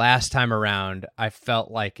my last time around, I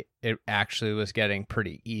felt like it actually was getting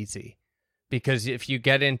pretty easy. Because if you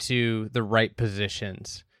get into the right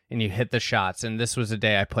positions and you hit the shots, and this was a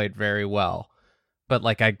day I played very well, but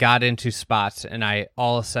like I got into spots and I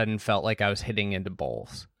all of a sudden felt like I was hitting into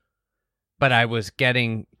bowls. But I was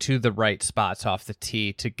getting to the right spots off the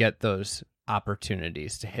tee to get those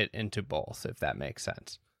opportunities to hit into bowls, if that makes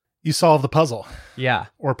sense. You solve the puzzle. Yeah.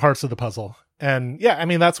 Or parts of the puzzle. And yeah, I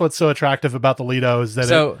mean, that's what's so attractive about the Lido is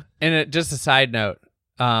that just a side note,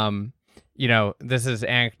 you know, this is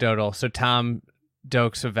anecdotal. So Tom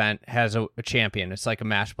Doak's event has a champion. It's like a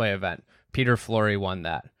match play event. Peter Flory won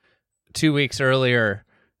that. 2 weeks earlier,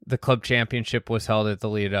 the club championship was held at the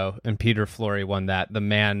Lido, and Peter Flory won that. The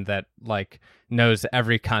man that like knows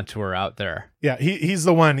every contour out there. Yeah, he's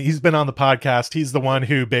the one. He's been on the podcast. He's the one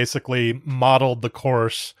who basically modeled the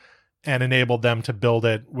course and enabled them to build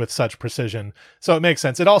it with such precision. So it makes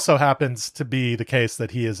sense. It also happens to be the case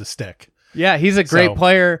that he is a stick. Yeah, he's a great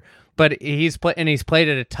player. but he's played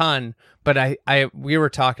it a ton. But we were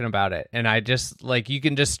talking about it, and I just like, you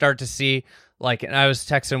can just start to see, like, and I was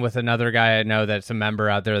texting with another guy I know that's a member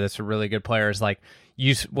out there that's a really good player. Is like,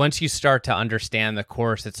 once you start to understand the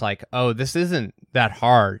course, it's like, oh, this isn't that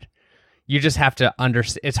hard. You just have to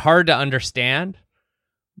understand. It's hard to understand,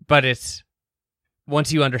 but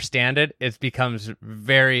once you understand it, it becomes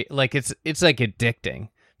very, like, it's like addicting,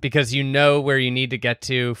 because you know where you need to get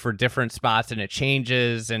to for different spots, and it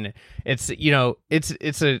changes, and it's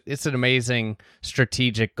an amazing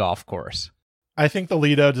strategic golf course. I think the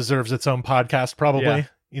Lido deserves its own podcast, probably.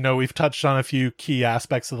 Yeah. We've touched on a few key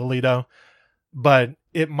aspects of the Lido, but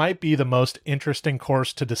it might be the most interesting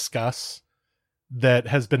course to discuss that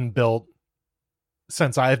has been built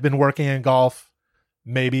since I've been working in golf,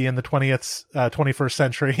 maybe in the 21st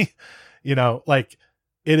century. Like,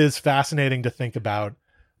 it is fascinating to think about,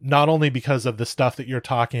 not only because of the stuff that you're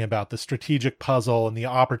talking about, the strategic puzzle and the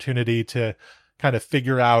opportunity to kind of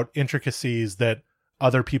figure out intricacies that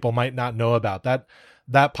other people might not know about.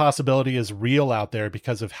 That possibility is real out there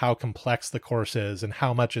because of how complex the course is and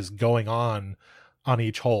how much is going on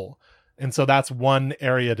each hole. And so that's one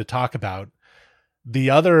area to talk about. The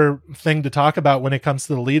other thing to talk about when it comes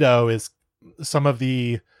to the Lido is some of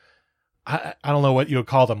the, I don't know what you would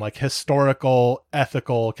call them, like historical,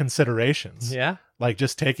 ethical considerations. Yeah. Like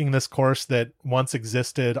just taking this course that once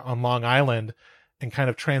existed on Long Island and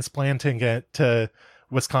kind of transplanting it to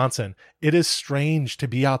Wisconsin. It is strange to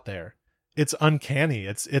be out there. It's uncanny.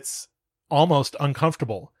 It's almost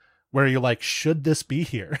uncomfortable, where you're like, should this be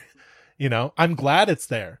here? I'm glad it's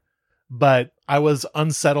there, but I was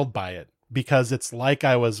unsettled by it, because it's like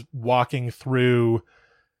I was walking through,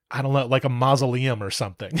 I don't know, like a mausoleum or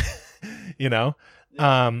something,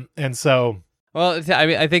 And so, well, I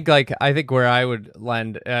mean, I think where I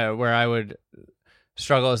would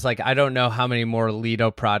struggle is, like, I don't know how many more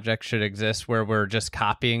Lido projects should exist where we're just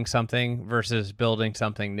copying something versus building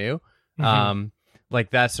something new. Mm-hmm.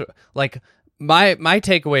 Like, that's like my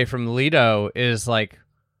takeaway from Lido is, like,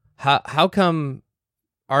 how come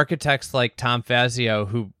architects like Tom Fazio,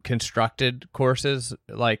 who constructed courses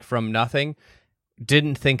like from nothing,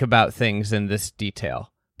 didn't think about things in this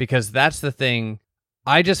detail? Because that's the thing.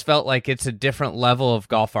 I just felt like it's a different level of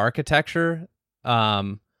golf architecture,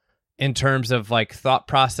 in terms of, like, thought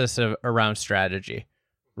process around strategy,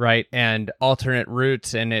 right? And alternate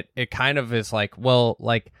routes. And it kind of is like, well,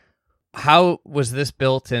 like, how was this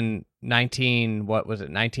built in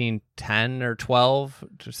 1910 or 12 or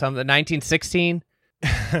something, 1916?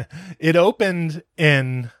 It opened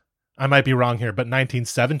in, I might be wrong here, but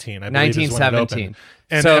 1917, I believe, is when it opened.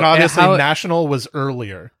 And obviously National was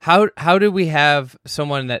earlier. How do we have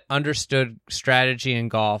someone that understood strategy in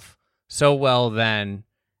golf so well then,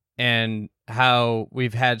 and how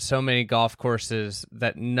we've had so many golf courses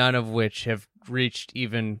that none of which have reached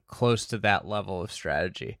even close to that level of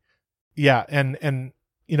strategy? Yeah. And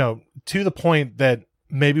to the point that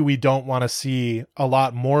maybe we don't want to see a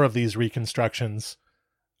lot more of these reconstructions,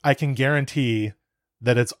 I can guarantee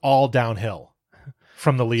that it's all downhill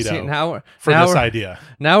from the Lido. See, idea.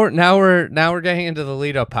 Now we're getting into the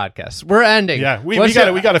Lido podcast. We're ending. Yeah, we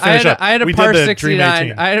got to finish up. I had a we par did the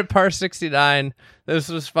 69. I had a par 69. This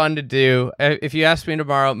was fun to do. If you ask me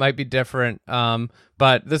tomorrow, it might be different.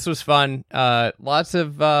 But this was fun. Lots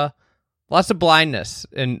of blindness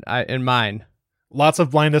in mine. Lots of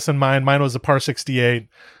blindness in mine. Mine was a par 68.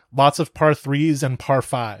 Lots of par 3s and par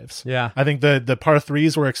 5s. Yeah. I think the par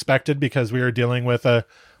 3s were expected because we were dealing with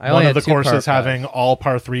one of the courses having all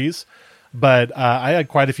par 3s. But I had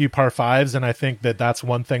quite a few par 5s, and I think that's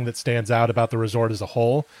one thing that stands out about the resort as a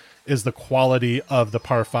whole is the quality of the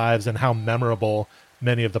par 5s and how memorable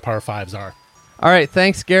many of the par 5s are. All right.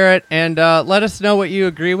 Thanks, Garrett. And let us know what you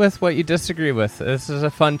agree with, what you disagree with. This is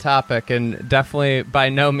a fun topic, and definitely by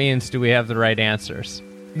no means do we have the right answers.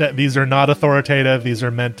 These are not authoritative. These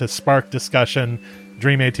are meant to spark discussion.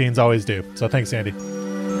 Dream 18s always do. So thanks, Andy.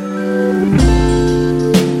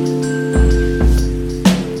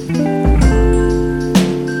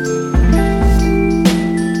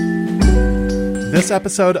 This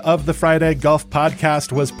episode of the Fried Egg Golf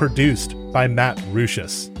Podcast was produced by Matt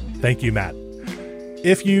Ruchis. Thank you, Matt.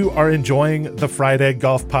 If you are enjoying the Fried Egg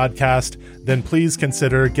Golf Podcast, then please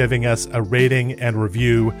consider giving us a rating and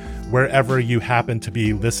review wherever you happen to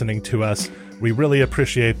be listening to us. We really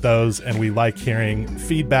appreciate those, and we like hearing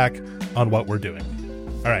feedback on what we're doing.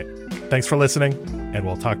 All right. Thanks for listening, and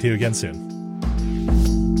we'll talk to you again soon.